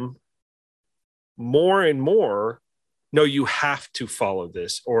become more and more, no, you have to follow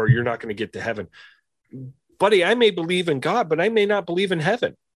this or you're not going to get to heaven. Buddy, I may believe in God, but I may not believe in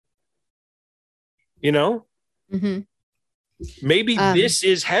heaven. Maybe this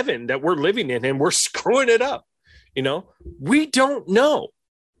is heaven that we're living in and we're screwing it up. We don't know.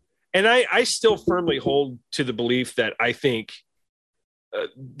 And I still firmly hold to the belief that I think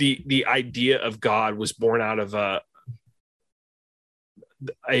the idea of God was born out of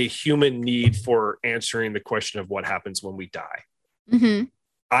a human need for answering the question of what happens when we die. Mm-hmm.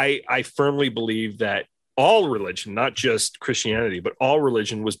 I firmly believe that all religion, not just Christianity, but all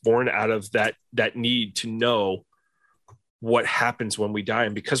religion was born out of that need to know what happens when we die.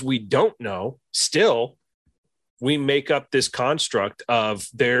 And because we don't know, still, we make up this construct of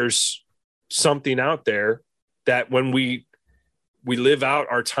there's something out there that when we live out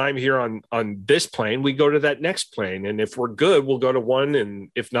our time here on this plane, we go to that next plane. And if we're good, we'll go to one.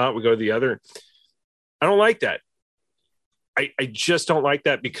 And if not, we go to the other. I don't like that. I just don't like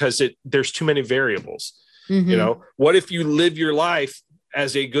that because there's too many variables. Mm-hmm. You know, what if you live your life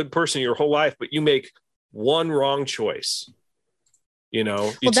as a good person your whole life, but you make one wrong choice? You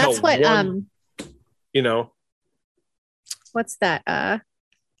know, well, that's what, you know, what's that?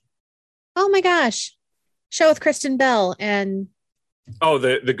 Oh my gosh. Show with Kristen Bell and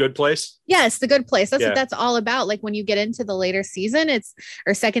the Good Place. Yes, The Good Place. That's what that's all about. Like when you get into the later season,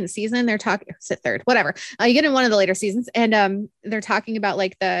 or second season, they're talking, third, whatever. You get in one of the later seasons, and they're talking about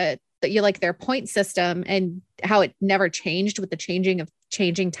like their point system and how it never changed with the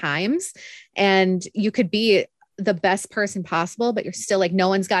changing times. And you could be the best person possible, but you're still like, no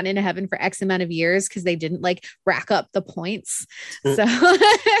one's gotten into heaven for X amount of years because they didn't like rack up the points. So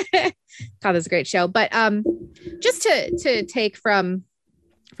God, that's a great show. But just to take from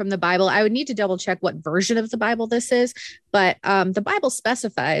the Bible, I would need to double check what version of the Bible this is, but the Bible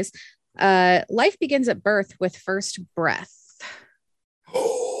specifies life begins at birth with first breath.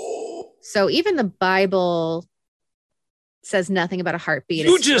 So even the Bible says nothing about a heartbeat.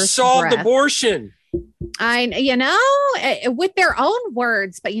 You just solved abortion. With their own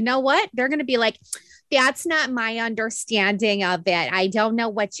words, but you know what? They're going to be like, that's not my understanding of it. I don't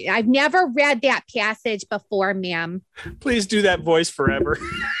know I've never read that passage before, ma'am. Please do that voice forever.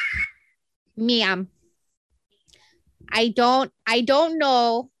 Ma'am. I don't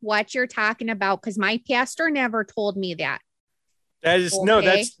know what you're talking about because my pastor never told me that. That is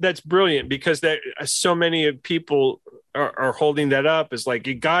that's brilliant because so many people are holding that up as like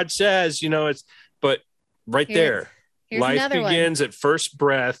God says, you know, but here's life begins at first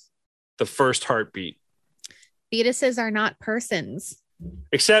breath, the first heartbeat. Fetuses are not persons.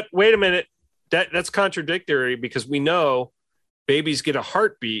 Except, wait a minute, that's contradictory because we know babies get a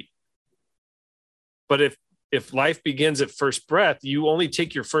heartbeat, but if life begins at first breath, you only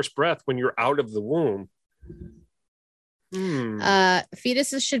take your first breath when you're out of the womb.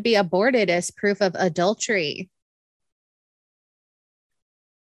 Fetuses should be aborted as proof of adultery.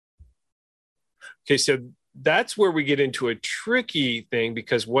 Okay, so that's where we get into a tricky thing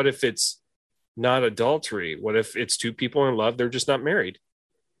because what if it's not adultery? What if it's two people in love? They're just not married.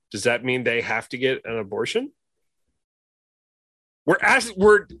 Does that mean they have to get an abortion?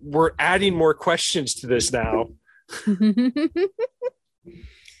 We're adding more questions to this now.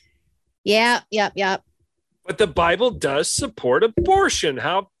 Yep. But the Bible does support abortion.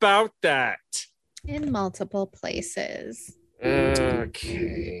 How about that? In multiple places.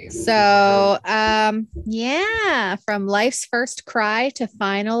 Okay. So, from life's first cry to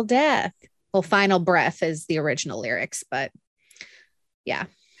final death. Well, final breath is the original lyrics, but yeah,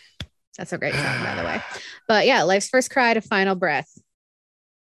 that's a great song, by the way. But yeah, life's first cry to final breath.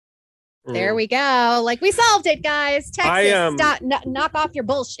 There we go. Like we solved it, guys. Texas, stop, knock off your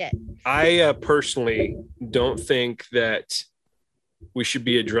bullshit. I personally don't think that we should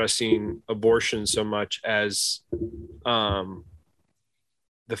be addressing abortion so much as the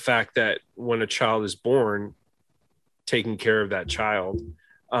fact that when a child is born, taking care of that child.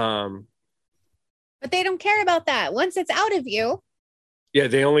 But they don't care about that. Once it's out of you. Yeah,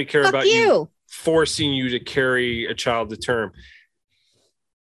 they only care about you forcing you to carry a child to term.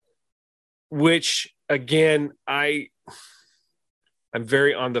 Which, again, I'm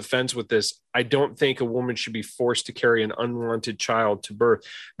very on the fence with this. I don't think a woman should be forced to carry an unwanted child to birth.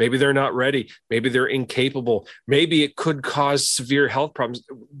 Maybe they're not ready. Maybe they're incapable. Maybe it could cause severe health problems.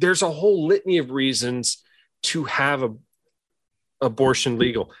 There's a whole litany of reasons to have abortion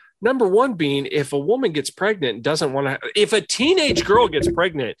legal. Number one being, if a woman gets pregnant and doesn't want to, if a teenage girl gets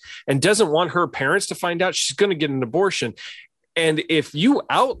pregnant and doesn't want her parents to find out, she's going to get an abortion. And if you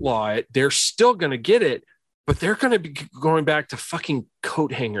outlaw it, they're still going to get it, but they're going to be going back to fucking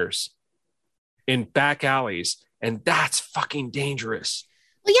coat hangers in back alleys. And that's fucking dangerous.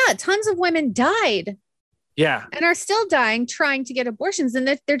 Well, yeah, tons of women died. Yeah. And are still dying trying to get abortions.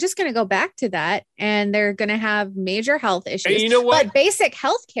 And they're just going to go back to that. And they're going to have major health issues. And you know what? But basic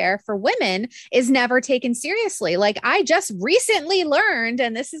health care for women is never taken seriously. Like I just recently learned,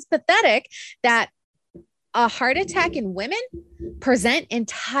 and this is pathetic, that a heart attack in women present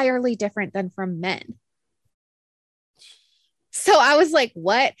entirely different than from men. So I was like,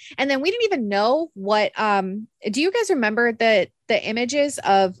 what? And then we didn't even know what, do you guys remember the images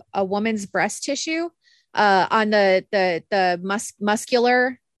of a woman's breast tissue on the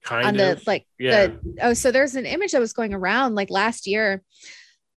muscular Kind on of. the like Yeah. so there's an image that was going around like last year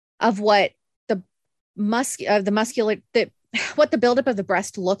of what the muscular what the buildup of the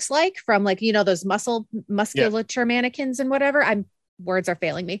breast looks like from like, you know, those musculature mannequins and whatever. Words are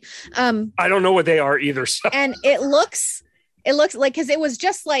failing me. I don't know what they are either. So. And it looks like, cause it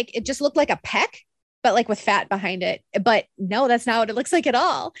just looked like a peck, but like with fat behind it. But no, that's not what it looks like at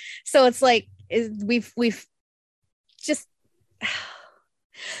all. So it's like, we've just,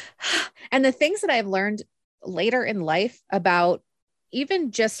 and the things that I've learned later in life about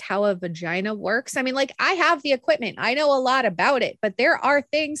even just how a vagina works. I mean, like I have the equipment, I know a lot about it, but there are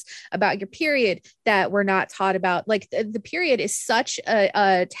things about your period that we're not taught about. Like the period is such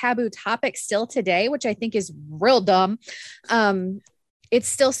a taboo topic still today, which I think is real dumb. It's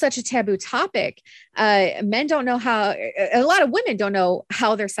still such a taboo topic. Men don't know how, a lot of women don't know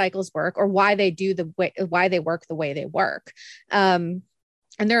how their cycles work or why they work the way they work.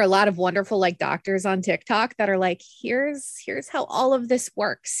 And there are a lot of wonderful like doctors on TikTok that are like, here's how all of this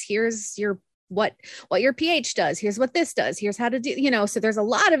works. Here's what your pH does. Here's what this does. Here's how to do, you know, so there's a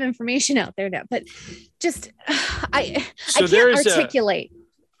lot of information out there now, but just, I can't articulate.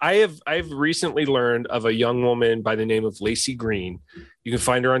 I've recently learned of a young woman by the name of Lacey Green. You can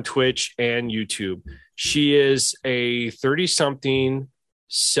find her on Twitch and YouTube. She is a 30-something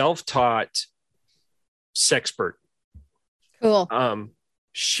self-taught sexpert. Cool. I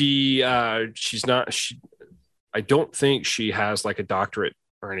don't think she has like a doctorate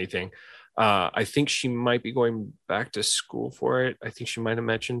or anything. I think she might be going back to school for it. I think she might have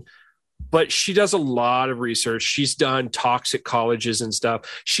mentioned, but she does a lot of research. She's done talks at colleges and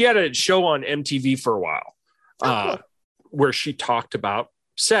stuff. She had a show on MTV for a while, cool. where she talked about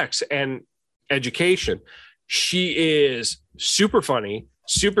sex and education. She is super funny,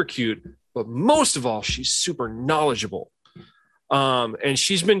 super cute, but most of all, she's super knowledgeable. And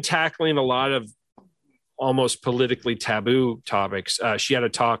she's been tackling a lot of almost politically taboo topics. She had a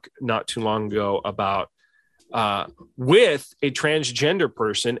talk not too long ago about with a transgender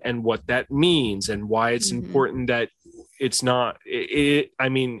person and what that means and why it's important that it's not,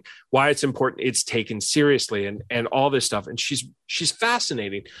 why it's important it's taken seriously and all this stuff. And she's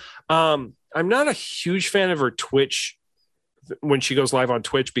fascinating. I'm not a huge fan of her Twitch when she goes live on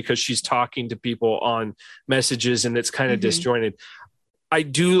Twitch because she's talking to people on messages and it's kind of disjointed.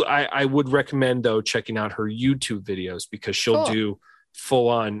 I would recommend though checking out her YouTube videos because she'll do full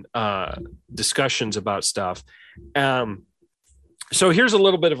on discussions about stuff. So here's a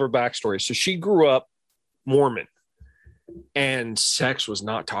little bit of her backstory. So she grew up Mormon and sex was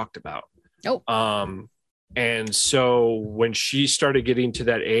not talked about. Nope. And so when she started getting to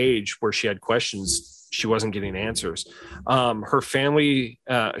that age where she had questions, she wasn't getting answers. Her family,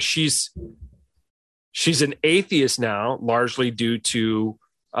 she's an atheist now, largely due to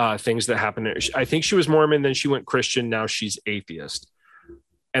things that happened. I think she was Mormon, then she went Christian. Now she's atheist.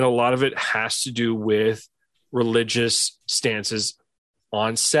 And a lot of it has to do with religious stances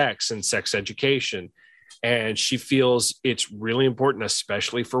on sex and sex education. And she feels it's really important,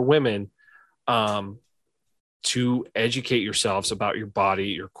 especially for women, to educate yourselves about your body,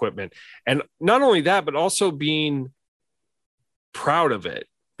 your equipment. And not only that, but also being proud of it,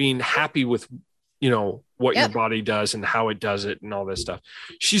 being happy with, what your body does and how it does it and all this stuff.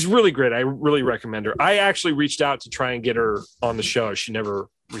 She's really great. I really recommend her. I actually reached out to try and get her on the show. She never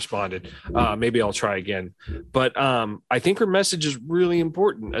responded. Maybe I'll try again. But I think her message is really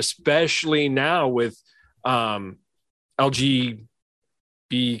important, especially now with LGBTQ.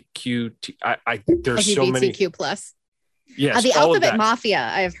 There's so many LGBTQ plus. Yes, the Alphabet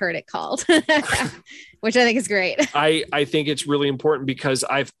Mafia, I've heard it called, which I think is great. I think it's really important because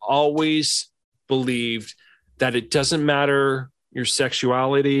I've always believed that it doesn't matter your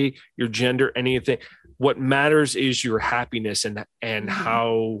sexuality, your gender, anything. What matters is your happiness and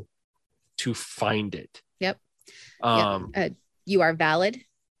how to find it. Yep. You are valid.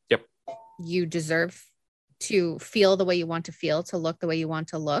 Yep. You deserve to feel the way you want to feel, to look the way you want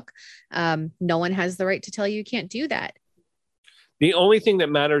to look. No one has the right to tell you can't do that. The only thing that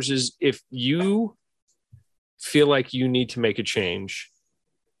matters is if you feel like you need to make a change,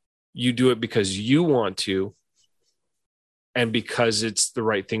 you do it because you want to and because it's the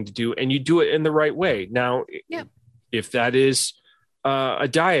right thing to do, and you do it in the right way. Now, if that is a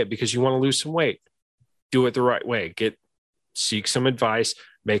diet because you want to lose some weight, do it the right way. Seek some advice.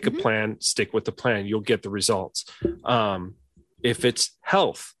 Make a plan, stick with the plan. You'll get the results. If it's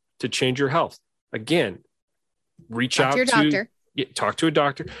health, to change your health, again, reach out to your doctor. Talk to a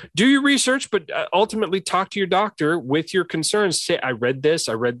doctor. Do your research, but ultimately talk to your doctor with your concerns. Say, I read this.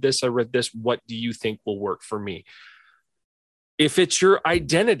 What do you think will work for me? If it's your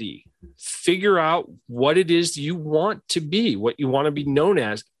identity, figure out what it is you want to be, what you want to be known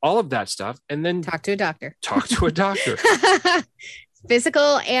as, all of that stuff. And then talk to a doctor.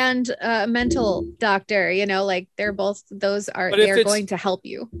 Physical and mental doctor, like they're both, they're going to help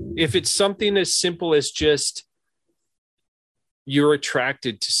you. If it's something as simple as just you're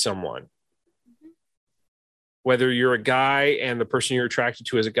attracted to someone, whether you're a guy and the person you're attracted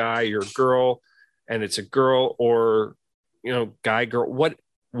to is a guy, you're a girl and it's a girl, or guy, girl,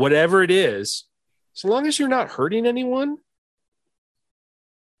 whatever it is, as long as you're not hurting anyone.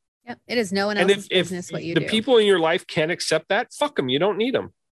 Yep. It is no one else's business what you do. The people in your life can't accept that, fuck them. You don't need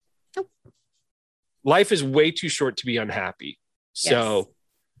them. Nope. Life is way too short to be unhappy. So,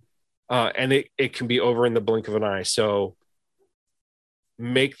 and it can be over in the blink of an eye. So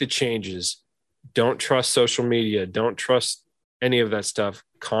make the changes. Don't trust social media. Don't trust any of that stuff.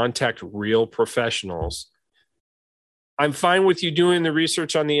 Contact real professionals. I'm fine with you doing the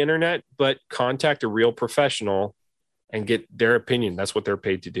research on the internet, but contact a real professional and get their opinion. That's what they're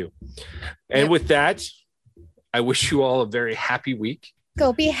paid to do. And with that, I wish you all a very happy week.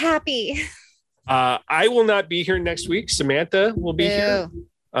 Go be happy. I will not be here next week. Samantha will be here.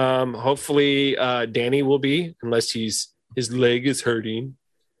 Hopefully Danny will be, unless his leg is hurting.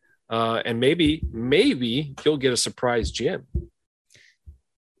 And maybe you'll get a surprise Jim.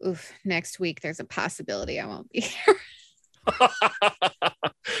 Oof, next week there's a possibility I won't be here.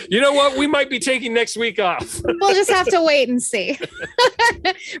 You know what? We might be taking next week off. We'll just have to wait and see.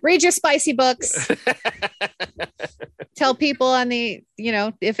 Read your spicy books. Tell people on the,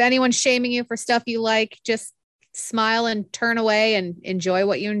 if anyone's shaming you for stuff you like, just smile and turn away and enjoy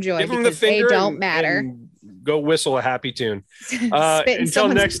what you enjoy. Give because they don't matter. And go whistle a happy tune. Until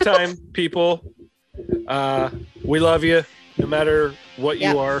next time, people, we love you no matter what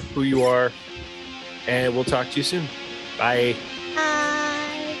you are, who you are. And we'll talk to you soon. Bye.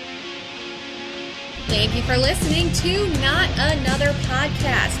 Bye. Thank you for listening to Not Another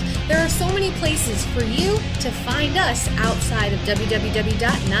Podcast. There are so many places for you to find us outside of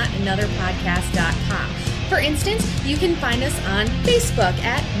www.notanotherpodcast.com. For instance, you can find us on Facebook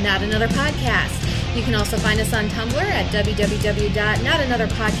at Not Another Podcast. You can also find us on Tumblr at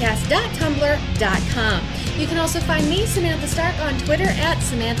www.notanotherpodcast.tumblr.com. You can also find me, Samantha Stark, on Twitter at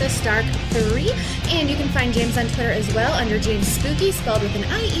SamanthaStark3. And you can find James on Twitter as well under James Spooky, spelled with an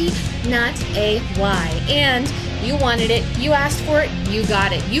I-E, not a Y. And you wanted it, you asked for it, you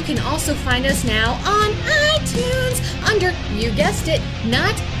got it. You can also find us now on iTunes under, you guessed it,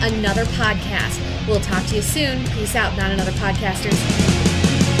 Not Another Podcast. We'll talk to you soon. Peace out, Not Another Podcasters.